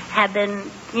me have been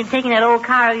taking that old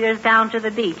car of yours down to the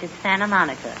beach at Santa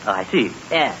Monica. Oh, I see.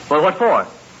 Yeah. Well, what for?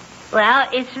 Well,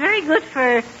 it's very good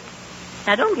for...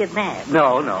 Now, don't get mad.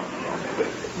 No.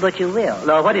 But you will.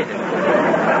 No, what is it?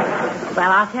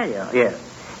 Well, I'll tell you. Yes.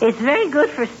 It's very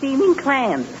good for steaming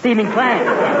clams. Steaming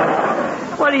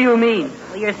clams? What do you mean?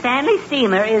 Well, your Stanley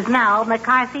steamer is now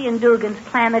McCarthy and Dugan's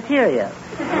Clamateria.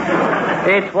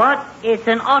 It's what? It's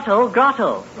an auto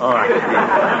grotto. Oh,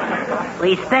 I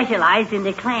We specialize in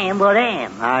the clam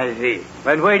ram. I see.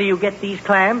 And where do you get these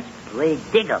clams? We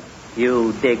dig 'em.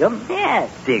 You dig them?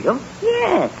 Yes. Dig them?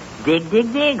 Yes.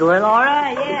 Dig. Well, all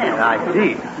right, yes. I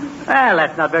see. Well,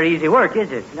 that's not very easy work,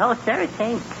 is it? No, sir, it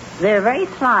ain't. They're very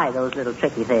sly, those little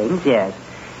tricky things, yes.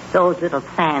 Those little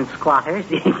sand squatters.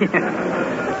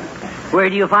 How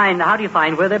do you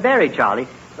find where they're buried, Charlie?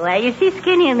 Well, you see,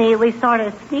 Skinny and me, we sort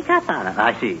of sneak up on them.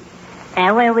 I see.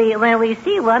 And when we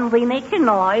see one, we make a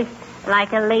noise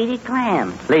like a lady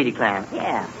clam. Lady clam?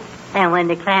 Yeah. And when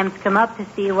the clams come up to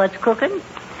see what's cooking,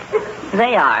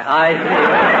 they are. I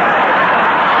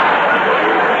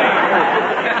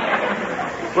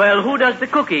see. Well, who does the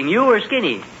cooking, you or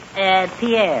Skinny?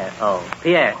 Pierre. Oh,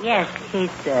 Pierre. Yes, he's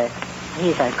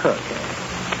our cook.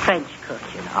 French cook,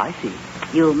 you know. I see.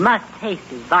 You must taste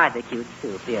his barbecue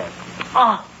soup, yes.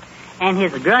 Oh, and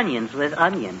his grunions with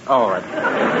onion. Oh,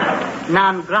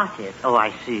 non gratis. Oh,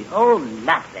 I see. Oh,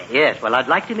 lovely. Yes, well, I'd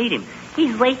like to meet him.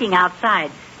 He's waiting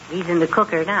outside. He's in the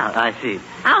cooker now. I see.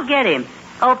 I'll get him.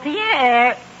 Oh,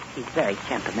 Pierre. He's very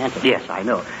temperamental. Yes, I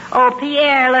know. Oh,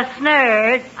 Pierre Le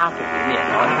Snurd. I'll get him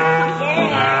here.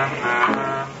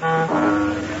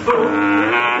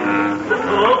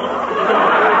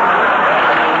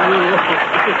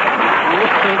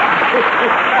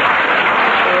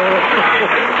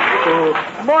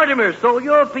 Mortimer, so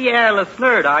you're Pierre Le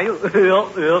Snurd, are you?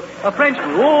 Yeah. A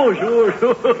Frenchman. Oh, sure.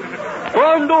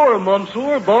 Bonjour,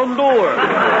 monsieur. Bonjour.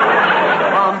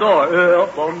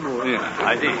 Bonjour. Yeah,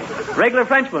 I see. Regular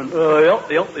Frenchman. Yep.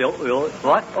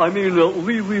 What? I mean,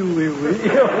 oui.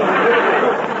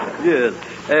 Yes.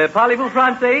 Parlez-vous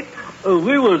français?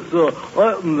 We was,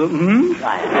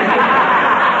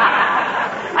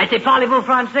 I say, parlez-vous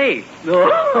français?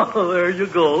 Oh, there you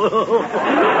go.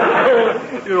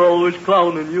 You're always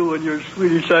clowning, you and your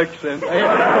Swedish accent.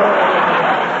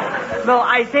 No,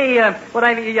 I say,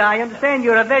 I understand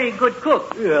you're a very good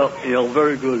cook. Yeah,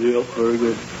 very good.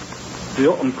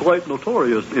 Yeah, I'm quite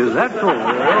notorious. Is that so?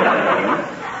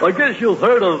 I guess you've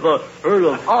heard of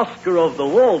Oscar of the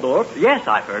Waldorf. Yes,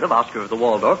 I've heard of Oscar of the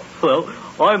Waldorf. Well,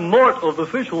 I'm Mort of the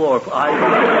Fischwharf. Well,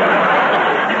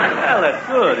 that's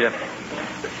good, yeah.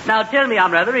 Now, tell me,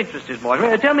 I'm rather interested,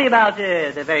 Mortimer. Tell me about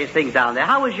the various things down there.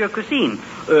 How was your cuisine?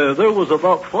 There was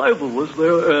about 5 of us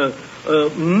there.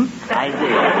 I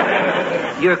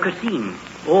see. Your cuisine?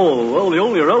 Oh, well, the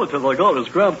only relative I got is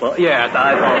Grandpa. Yes,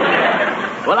 I know.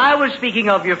 Well, I was speaking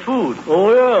of your food.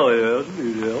 Oh, yeah.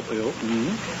 Mm-hmm.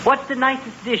 What's the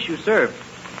nicest dish you serve?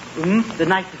 The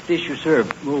nicest dish you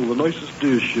serve? Oh, the nicest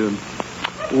dish,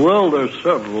 well, there's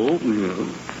several. Yeah.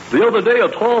 The other day, a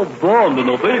tall blonde and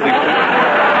a baby.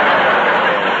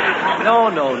 No.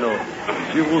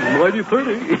 She was mighty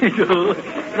pretty.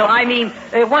 No, I mean,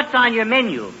 what's on your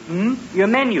menu? Your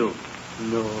menu?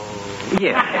 No.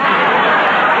 Yeah.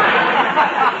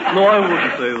 No, I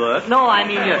wouldn't say that. No, I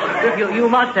mean, you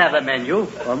must have a menu.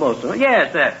 I must, huh?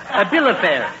 Yes, a bill of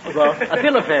fare. A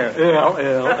bill of fare. Yeah.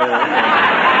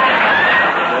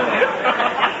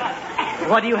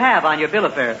 What do you have on your bill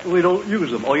of fare? We don't use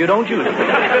them. Oh, you don't use them?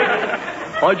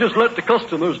 I just let the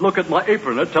customers look at my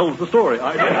apron. It tells the story.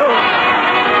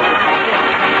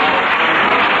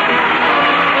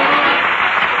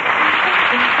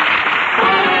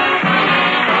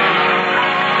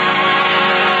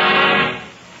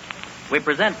 We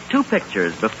present 2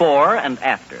 pictures, before and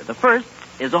after. The first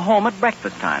is a home at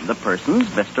breakfast time. The persons,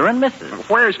 Mr. and Mrs.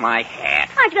 Where's my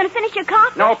hat? Aren't you going to finish your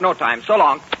coffee? Nope, no time. So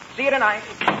long. See you tonight.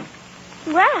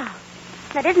 Well,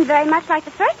 that isn't very much like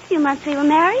the first few months we were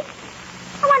married.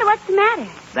 I wonder what's the matter.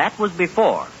 That was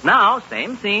before. Now,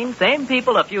 same scene, same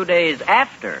people a few days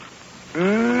after.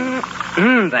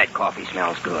 That coffee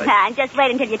smells good. And just wait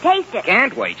until you taste it.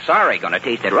 Can't wait. Sorry, gonna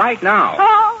taste it right now.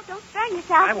 Oh, don't burn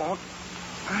yourself. I won't.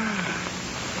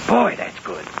 Boy, that's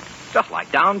good. Just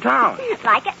like downtown.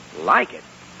 Like it? Like it.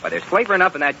 Why, there's flavor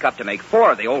enough in that cup to make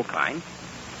 4 of the old kind.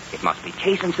 It must be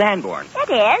Chase and Sanborn. It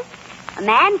is. A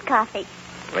man's coffee.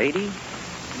 Lady,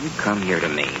 you come here to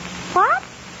me. What?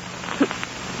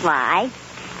 Why?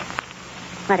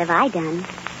 What have I done?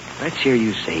 Let's hear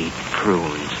you say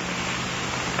prunes.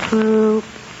 Poop.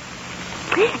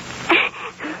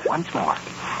 Once more.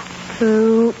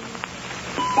 Poop.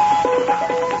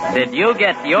 Did you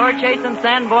get your Chase and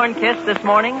Sanborn kiss this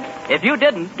morning? If you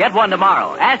didn't, get one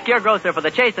tomorrow. Ask your grocer for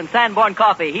the Chase and Sanborn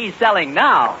coffee he's selling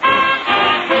now.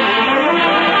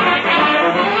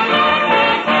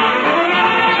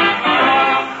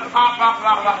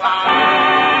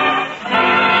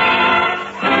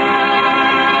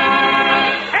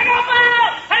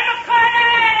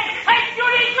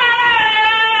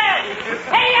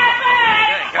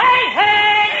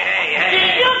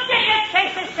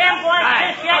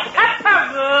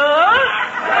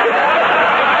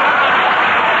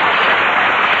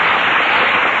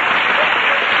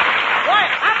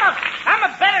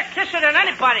 Than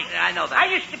anybody. I know that. I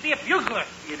used to be a bugler.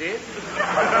 You did?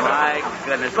 My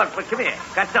goodness. Look, come here.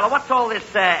 Costello, what's all this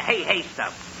hey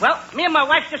stuff? Well, me and my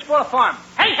wife just bought a farm.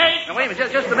 Hey! Now, wait a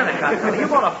minute. Just a minute, Costello. You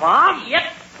bought a farm? Yep.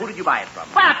 Who did you buy it from?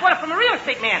 Well, I bought it from a real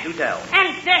estate man. Do tell.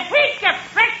 And he got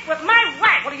friends with my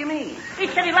wife. What do you mean? He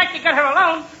said he'd like to get her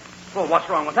alone. Well, what's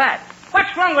wrong with that?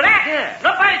 What's wrong with that? Yeah.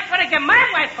 Nobody's going to get my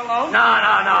wife alone. No.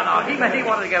 He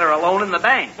wanted to get her alone in the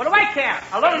bank. What do I care?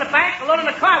 Alone in the bank, alone in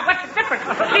the car. What's the difference?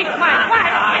 She's my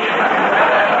wife.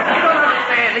 You don't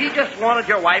understand. He just wanted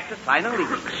your wife to sign a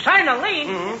lease. Sign a lien?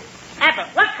 Mm-hmm.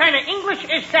 Abbott, what kind of English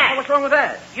is that? What's wrong with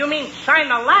that? You mean sign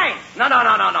a line? No.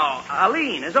 A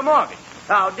lien is a mortgage.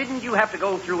 Now, didn't you have to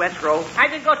go through escrow? I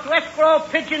didn't go through escrow,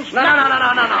 pigeons. No.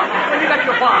 When you got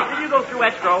your farm, did you go through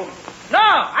escrow? No,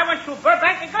 I went through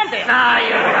Burbank and Glendale. Nah,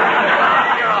 you're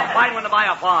a fine one to buy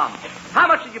a farm. How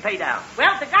much did you pay down?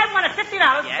 Well, the guy wanted $50,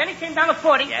 yes. Then he came down to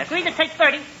 40. Yes. Agreed to take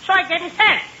 30, so I gave him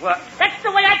 10. What? That's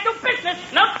the way I do business.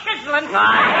 No chiseling.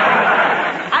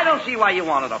 I don't see why you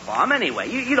wanted a farm anyway.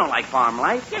 You don't like farm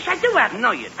life. Yes, I do, Abbott.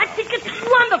 No, you don't. I think it's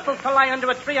wonderful to lie under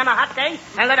a tree on a hot day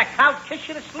and let a cow kiss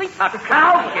you to sleep. A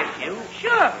cow kiss you?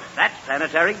 Sure. That's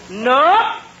sanitary.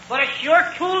 No, but it sure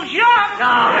cools you off.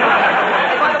 No.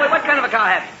 Hey, by the way, what kind of a cow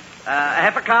have you? A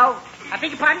heifer cow? I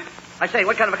beg your pardon? I say,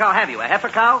 what kind of a cow have you? A heifer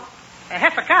cow? A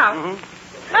heifer cow? Mm-hmm.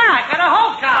 No, I got a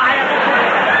whole cow. I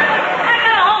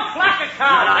got a whole flock of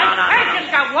cows. No. I just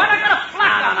got one. I got a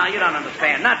flock of... No, you don't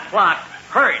understand. Not flock.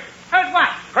 Herd. Heard what?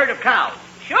 Herd of cows.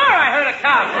 Sure, I heard a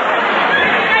cow.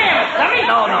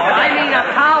 No, I mean a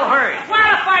cow herd. Well,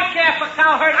 if I care for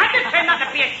cow herd, I just say not to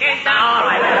be ashamed of. All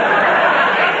right.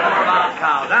 More about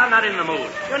cows. I'm not in the mood.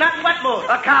 You're not in what mood?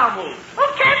 A cow mood. Who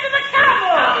cares in the cow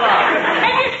mood?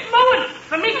 Hey, it's mooing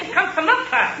for me to come to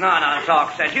milk her. No,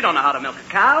 talk sense. You don't know how to milk a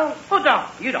cow. Who don't?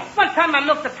 You don't. One time I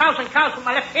milked 1,000 cows with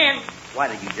my left hand.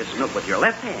 Why did you just milk with your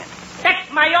left hand?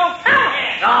 That's my old cow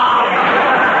hand.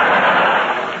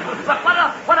 Look,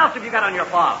 what else have you got on your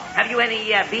farm? Have you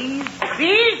any bees?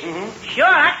 Bees? Mm-hmm. Sure,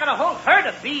 I got a whole herd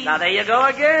of bees. Now, there you go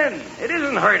again. It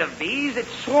isn't herd of bees,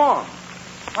 it's swarm.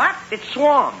 What? It's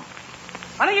swarm.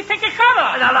 Why don't you take your coat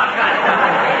off? Now, look,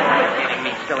 you're giving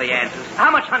me silly answers.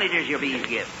 How much honey does your bees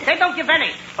give? They don't give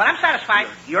any, but I'm satisfied.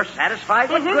 You're satisfied?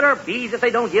 Mm-hmm. What good are bees if they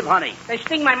don't give honey? They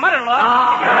sting my mother-in-law.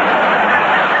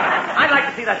 I'd like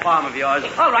to see that farm of yours.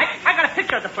 All right, I got a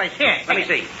picture of the place here. Let me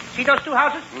see. See those two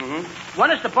houses? Mm-hmm.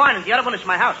 One is the barn and the other one is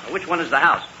my house. Which one is the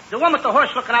house? The one with the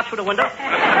horse looking out through the window. Your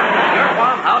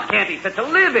farmhouse can't be fit to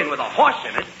live in with a horse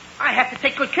in it. I have to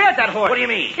take good care of that horse. What do you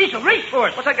mean? He's a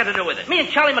racehorse. What's that got to do with it? Me and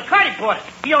Charlie McCarty bought it.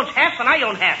 He owns half and I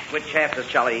own half. Which half does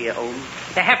Charlie own?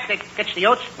 The half that gets the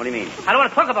oats. What do you mean? I don't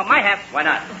want to talk about my half. Why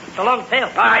not? It's a long tail.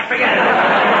 All right, forget it.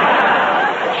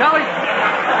 Charlie...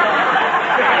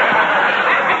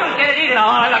 I don't get it either.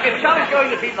 No, look, if Charlie's going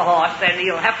to feed the horse, then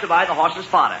he'll have to buy the horse's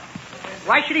fodder.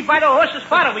 Why should he buy the horse's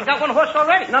fodder? We got one horse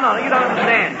already. No, you don't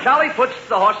understand. Charlie puts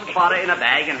the horse's fodder in a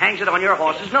bag and hangs it on your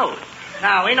horse's nose.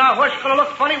 Now, ain't our horse going to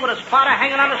look funny with his fodder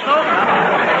hanging on his nose?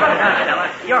 Stella,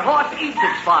 your horse eats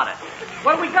its fodder.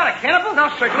 What have we got, a cannibal? No,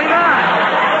 certainly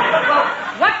not. Well,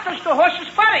 what does the horse's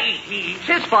fodder eat? He eats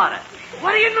his fodder.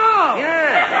 What do you know?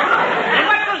 Yeah. And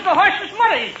what does the horse's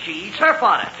mother eat? She eats her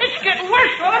fodder. It's it's getting worse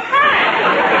all the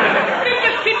time. You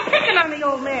just keep picking on the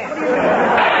old man.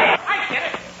 I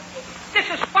get it. This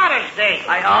is Father's Day. You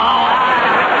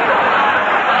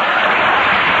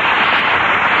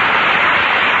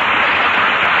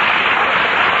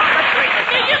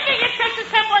get your Texas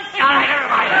Hemlock. All right, never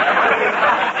mind.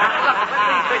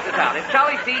 Let me figure this out. If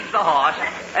Charlie feeds the horse,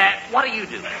 what do you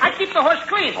do? I keep the horse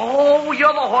clean. Oh,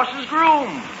 you're the horse's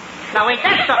groom. Now, ain't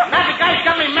that something? Now the guy's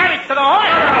got me married to the horse.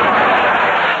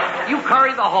 You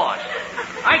curry the horse.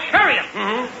 I curry him.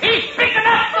 Mm-hmm. He's big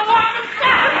enough to walk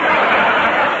himself.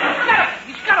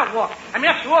 He's got to walk. I mean,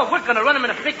 after all, we're going to run him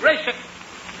in a big race at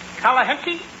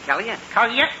Caliente? Caliente.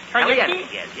 Caliente?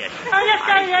 Yes.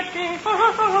 Caliente.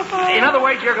 In other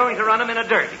words, you're going to run him in a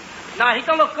derby. No, he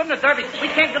don't look good in a derby.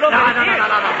 We can't get over his ears. No.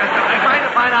 I'm trying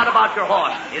to find out about your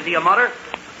horse. Is he a mutter?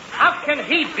 How can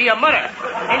he be a mutter?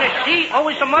 Ain't a she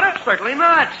always a mutter? Certainly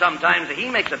not. Sometimes he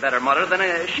makes a better mutter than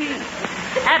a she.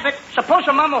 Abbott, suppose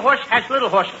a mama horse has little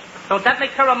horses. Don't that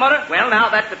make her a mutter? Well, now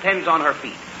that depends on her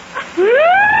feet.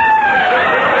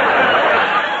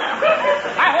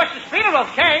 My horse's feet are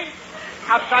okay.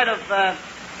 Outside of,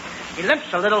 he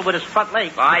limps a little with his front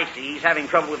leg. I see. He's having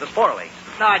trouble with his forelegs.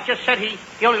 No, I just said he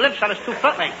only limps on his two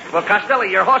front legs. Well, Costello,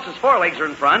 your horse's forelegs are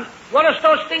in front. What is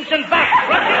those things in back?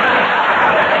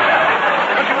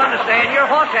 Don't you understand? Your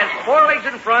horse has forelegs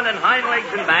in front and hind legs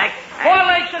in back. Four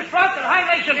legs in front and hind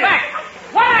legs in back.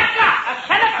 What I got? A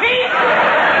centipede?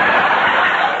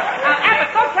 Now,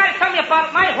 Abbott, don't try to tell me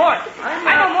about my horse.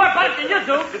 I know more about it than you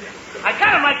do. I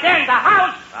got him right there in the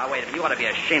house. Wait a minute. You ought to be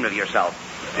ashamed of yourself.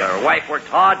 Your wife worked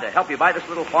hard to help you buy this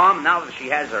little farm. Now that she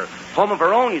has her home of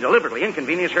her own, you deliberately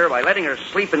inconvenience her by letting her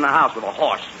sleep in the house with a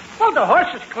horse. Well, the horse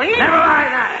is clean. Never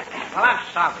mind that. Well, I'm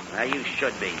sorry. Well, you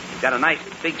should be. You've got a nice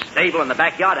big stable in the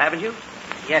backyard, haven't you?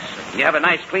 Yes, sir. You have a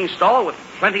nice clean stall with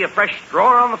plenty of fresh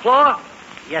straw on the floor?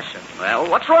 Yes, sir. Well,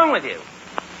 what's wrong with you?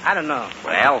 I don't know.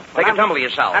 Well, take a tumble of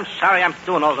yourself. I'm sorry I'm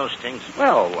doing all those things.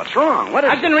 Well, what's wrong? What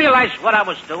is I didn't realize what I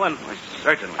was doing. Well,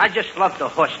 certainly. I just loved the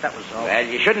horse, that was all. Well,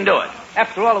 you shouldn't do it.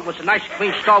 After all, it was a nice,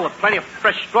 clean stall with plenty of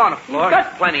fresh straw on the floor. You've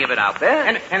got plenty of it out there.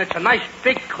 And it's a nice,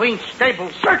 big, clean stable.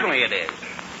 Certainly it is.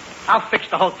 I'll fix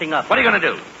the whole thing up. What are you going to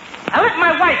do? I'll let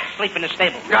my wife sleep in the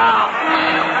stable.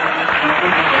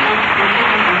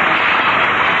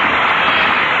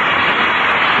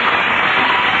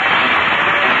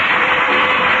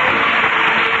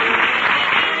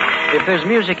 If there's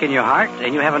music in your heart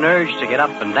and you have an urge to get up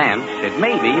and dance, it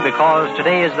may be because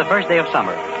today is the first day of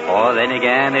summer. Or then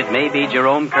again, it may be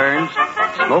Jerome Kern's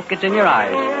Smoke It's in Your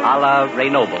Eyes, a la Ray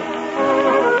Noble.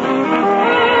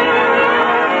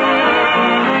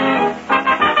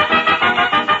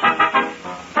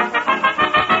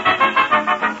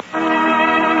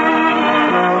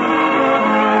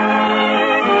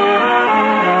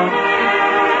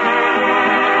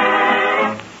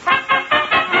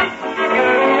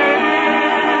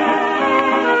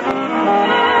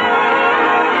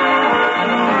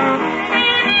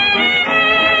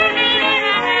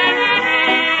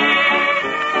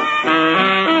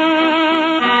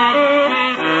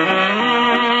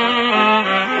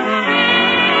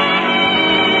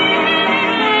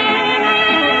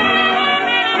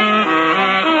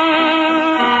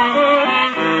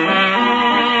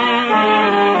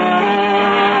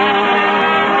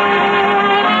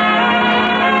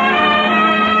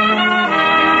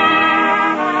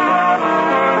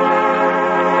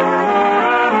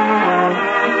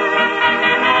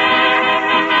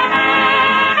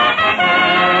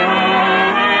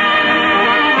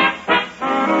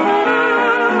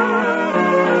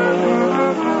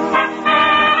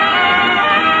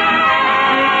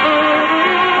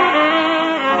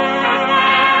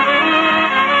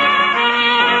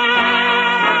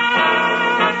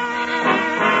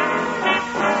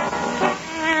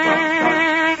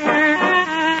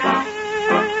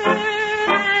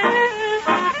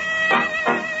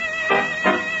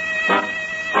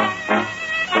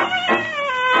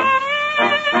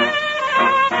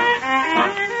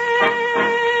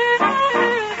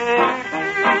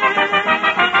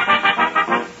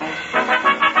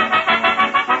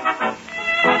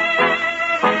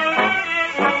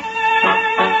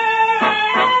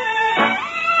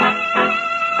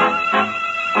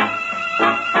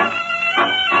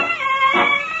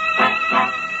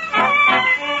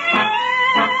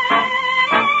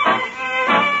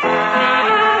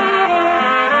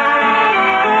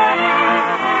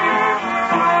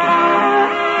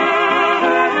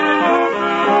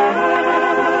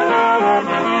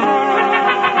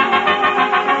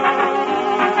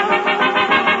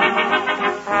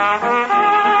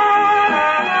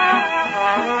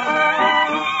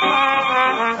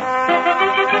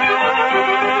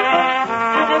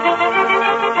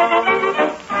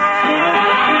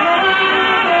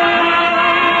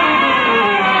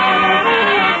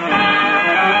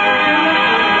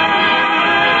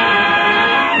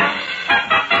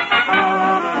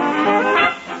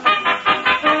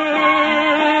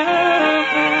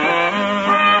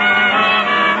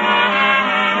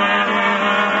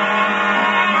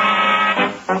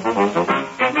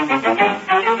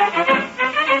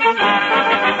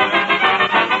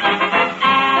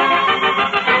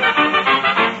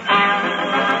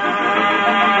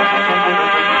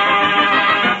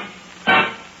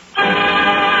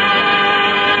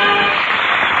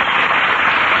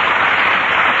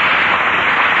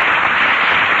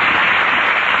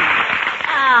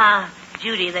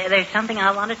 Judy, there's something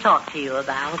I want to talk to you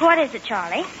about. What is it,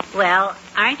 Charlie? Well,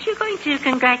 aren't you going to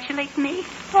congratulate me?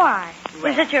 Why?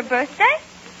 Well- Is it your birthday?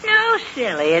 No,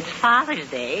 silly. It's Father's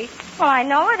Day. Well, I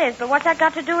know it is, but what's that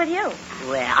got to do with you?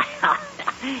 Well,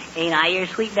 ain't I your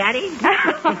sweet daddy?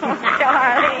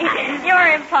 Charlie,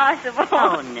 you're impossible.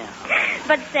 Oh, no.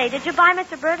 But say, did you buy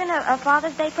Mr. Bergen a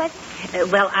Father's Day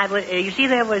present? Well, I would. You see,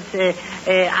 there was. No.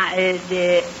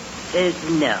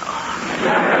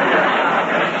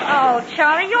 Oh,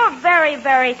 Charlie, you're very,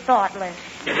 very thoughtless.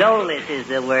 Dolus is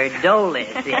the word. Dolus,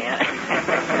 yeah.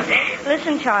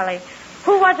 Listen, Charlie,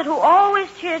 who was it who always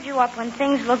cheered you up when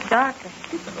things looked darkest?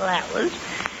 Well, that was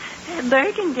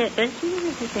Bergen did. And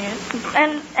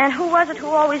who was it who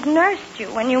always nursed you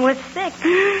when you were sick?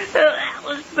 That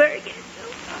was Bergen.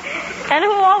 And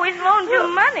who always loaned you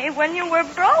money when you were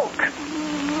broke?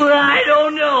 Well, I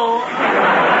don't know.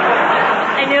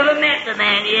 I never met the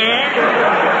man yet.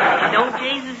 Don't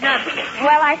change the subject.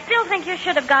 Well, I still think you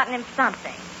should have gotten him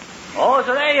something. Oh,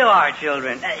 so there you are,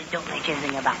 children. Don't mention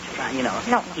anything about your son, you know.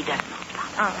 No. He doesn't know about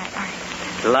it. All right, all right.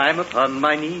 Till I'm upon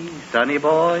my knees, sonny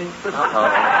boy.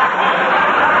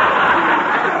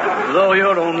 Though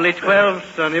you're only 12,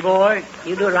 sonny boy.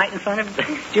 You do it right in front of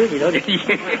Judy, don't you?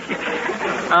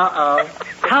 Uh-oh.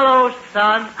 Hello,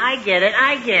 son. I get it.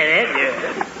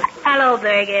 Hello,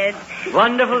 Bergen.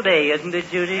 Wonderful day, isn't it,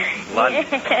 Judy?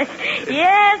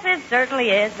 Yes, it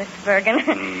certainly is, Mr. Bergen.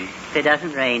 If it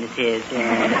doesn't rain, it is.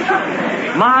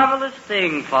 Marvelous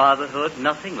thing, fatherhood.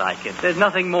 Nothing like it. There's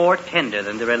nothing more tender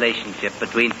than the relationship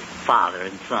between father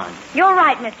and son. You're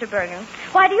right, Mr. Bergen.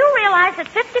 Why, do you realize that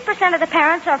 50% of the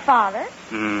parents are fathers?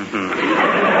 Mm-hmm.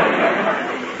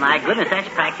 My goodness, that's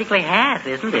practically half,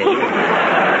 isn't it?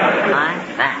 My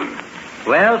fact.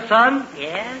 Well, son?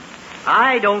 Yes?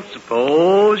 I don't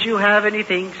suppose you have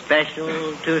anything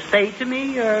special to say to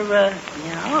me, or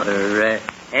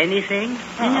anything?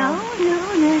 No,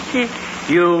 sir.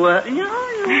 You, No.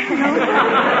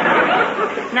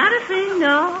 Not a thing,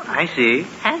 no. I see.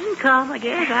 Hasn't come, I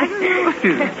guess. I don't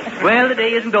know. Well, the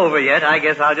day isn't over yet. I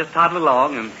guess I'll just toddle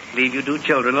along and leave you two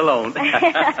children alone.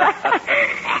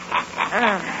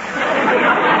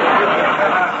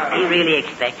 He really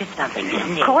expected something,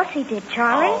 didn't he? Of course he did,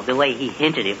 Charlie. Oh, the way he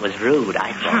hinted it was rude,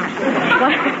 I thought.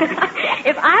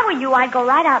 If I were you, I'd go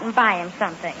right out and buy him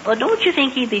something. Well, don't you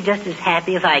think he'd be just as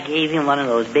happy if I gave him one of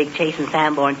those big Chase and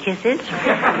Sanborn kisses?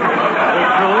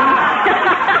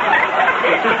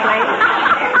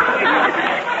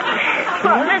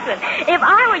 Well, listen, if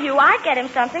I were you, I'd get him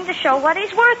something to show what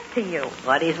he's worth to you.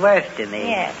 What he's worth to me?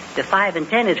 Yes. The 5 and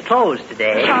 10 is closed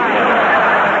today.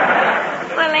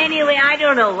 Well, anyway, I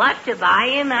don't know what to buy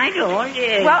him. I don't.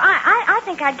 Well, I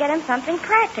think I'd get him something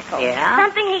practical. Yeah?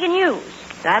 Something he can use.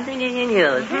 Something he can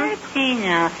use. Let's see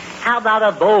now. How about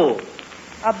a bowl?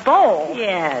 A bowl?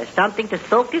 Yeah, something to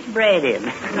soak his bread in.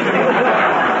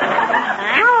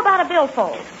 How about a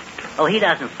billfold? Oh, he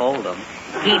doesn't fold them.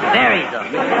 He buries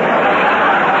them.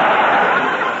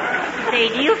 Say,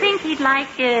 do you think he'd like,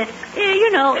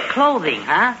 clothing,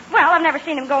 huh? Well, I've never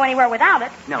seen him go anywhere without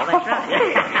it. No, that's right.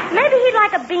 Maybe he'd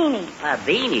like a beanie. A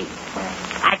beanie?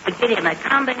 I could get him a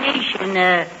combination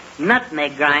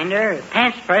nutmeg grinder,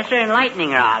 pants presser, and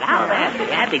lightning rod. How about that?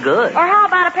 That'd be good. Or how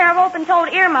about a pair of open-toed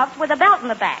earmuffs with a belt in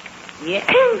the back? Yeah.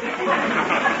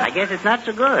 I guess it's not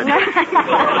so good.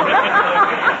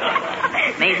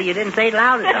 Maybe you didn't say it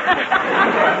loud enough.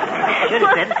 Should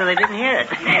have said it so they didn't hear it.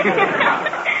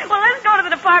 Well, let's go to the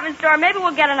department store. Maybe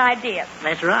we'll get an idea.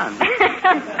 Let's run.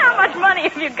 How much money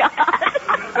have you got?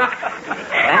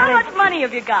 How much money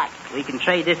have you got? We can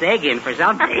trade this egg in for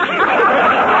something.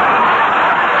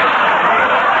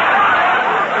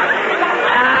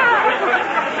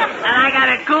 I got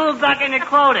a cool buck and a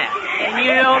quota. And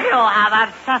you don't know how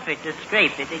I've suffered to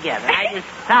scrape it together. I just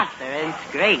suffer and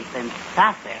scrape and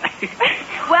suffer.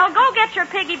 Well, go get your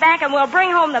piggyback and we'll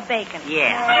bring home the bacon.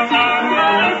 Yeah.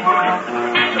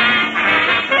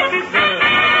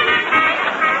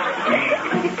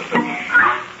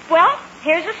 Well,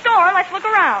 here's the store. Let's look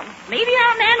around. Maybe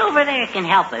our man over there can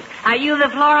help us. Are you the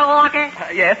floral walker?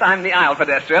 Yes, I'm the aisle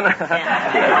pedestrian.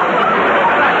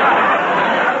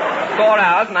 Store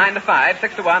hours, 9 to 5,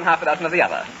 6 to 1, half a dozen of the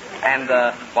other. And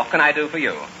what can I do for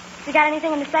you? You got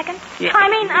anything in the second? Yeah. I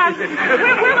mean,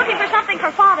 we're looking for something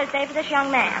for Father's Day for this young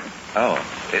man. Oh,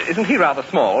 isn't he rather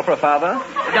small for a father?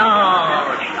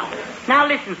 No. Now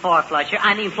listen,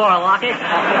 floral walker.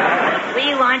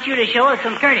 We want you to show us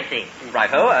some courtesy.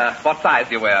 Righto. What size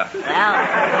do you wear? Well,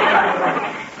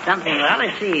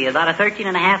 let's see, about a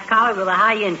 13.5 collar with a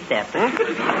high instep.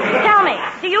 Tell me,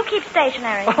 do you keep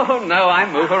stationery? Oh, no, I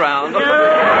move around.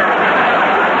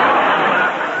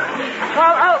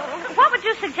 Well, what would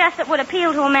you suggest that would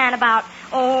appeal to a man about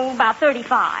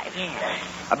 35? Yes.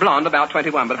 A blonde, about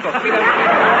 21, but of course we don't...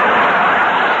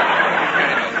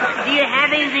 Do you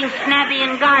have anything snappy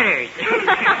in garters?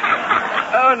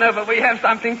 Oh, no, but we have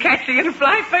something catchy in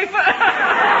fly paper.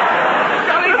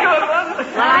 Jolly good one.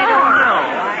 Well, I don't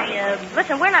know.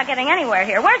 Listen, we're not getting anywhere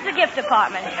here. Where's the gift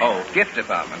department? Oh, gift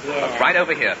department. Yeah. Right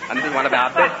over here. And this is one of our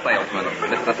best salesmen,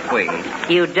 Mr. Swing.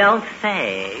 You don't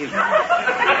say.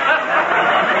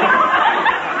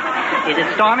 Is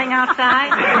it storming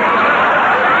outside?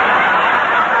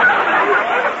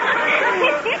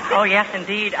 Oh, yes,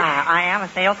 indeed. I am a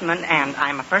salesman, and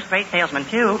I'm a first-rate salesman,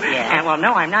 too. Yeah. And, well,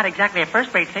 no, I'm not exactly a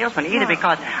first-rate salesman either,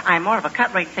 because I'm more of a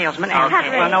cut-rate salesman. And,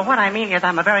 Okay. well, no, what I mean is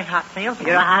I'm a very hot salesman.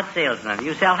 You're a hot salesman.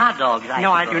 You sell hot dogs,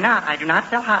 No, I do not. I do not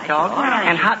sell hot dogs. All right.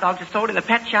 And hot dogs are sold in the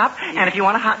pet shop. And if you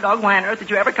want a hot dog, why on earth did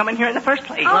you ever come in here in the first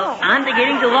place? Well, I'm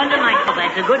beginning to wonder myself.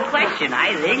 That's a good question,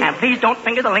 I think. And please don't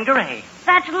finger the lingerie.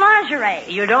 That's lingerie.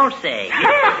 You don't say.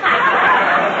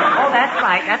 Oh, that's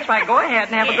right. That's right. Go ahead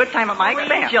and have a good time at my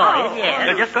expense. enjoy it, yes.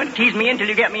 You're just going to tease me until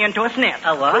you get me into a sniff.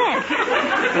 A what?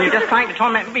 And you're just trying to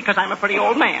torment me because I'm a pretty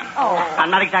old man. Oh.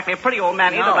 I'm not exactly a pretty old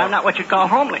man either, No. but I'm not what you'd call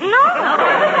homely. No. All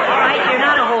right, you're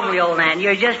not a homely old man.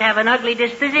 You just have an ugly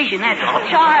disposition, that's all.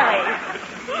 Charlie.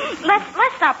 Let's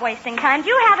stop wasting time. Do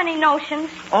you have any notions?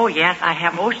 Oh, yes, I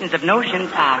have oceans of notions. In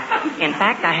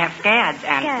fact, I have scads.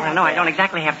 And, Scads. well, no, I don't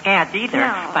exactly have scads either.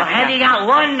 No. But Have you got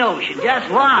one notion?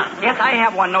 Just one? Yes, I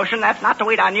have one notion. That's not to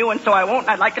wait on you, and so I won't.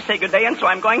 I'd like to say good day, and so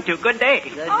I'm going to. Good day.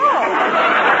 Good.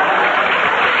 Oh.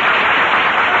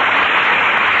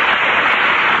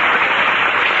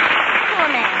 Poor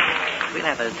man. We'll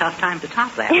have a tough time to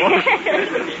top that, won't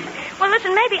we? Well,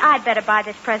 listen, maybe I'd better buy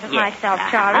this present Yes. myself,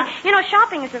 Charlie. You know,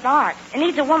 shopping is an art. It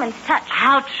needs a woman's touch.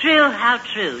 How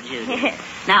true, Judy.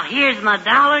 Now, here's my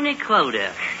dollar and a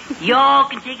quota. Y'all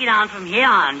can take it on from here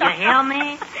on. You hear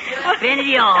me? Spend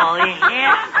it all, you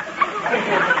hear?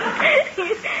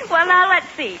 Well, now, let's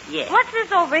see. Yeah. What's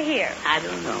this over here? I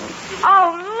don't know.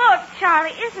 Oh, look,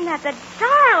 Charlie. Isn't that the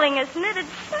darlingest knitted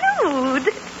snood?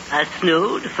 A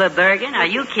snood for Bergen? Are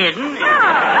you kidding?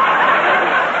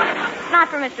 Not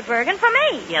for Mr. Bergen, for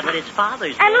me. Yeah, but it's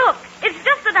Father's And Day. look, it's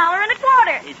just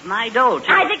 $1.25. It's my dough, too.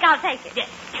 I think I'll take it.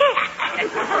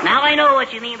 Now I know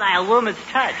what you mean by a woman's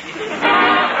touch.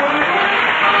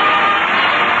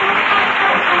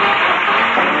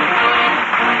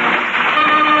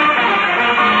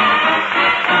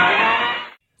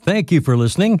 Thank you for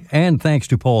listening, and thanks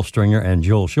to Paul Stringer and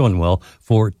Joel Schoenwell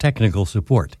for technical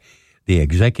support. The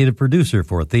executive producer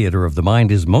for Theater of the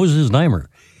Mind is Moses Neimer.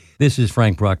 This is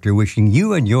Frank Proctor wishing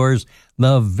you and yours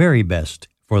the very best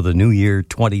for the new year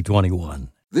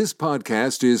 2021. This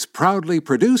podcast is proudly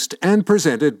produced and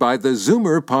presented by the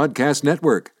Zoomer Podcast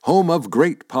Network, home of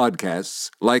great podcasts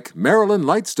like Marilyn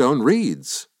Lightstone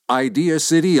Reads, Idea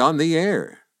City on the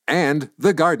Air, and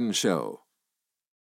The Garden Show.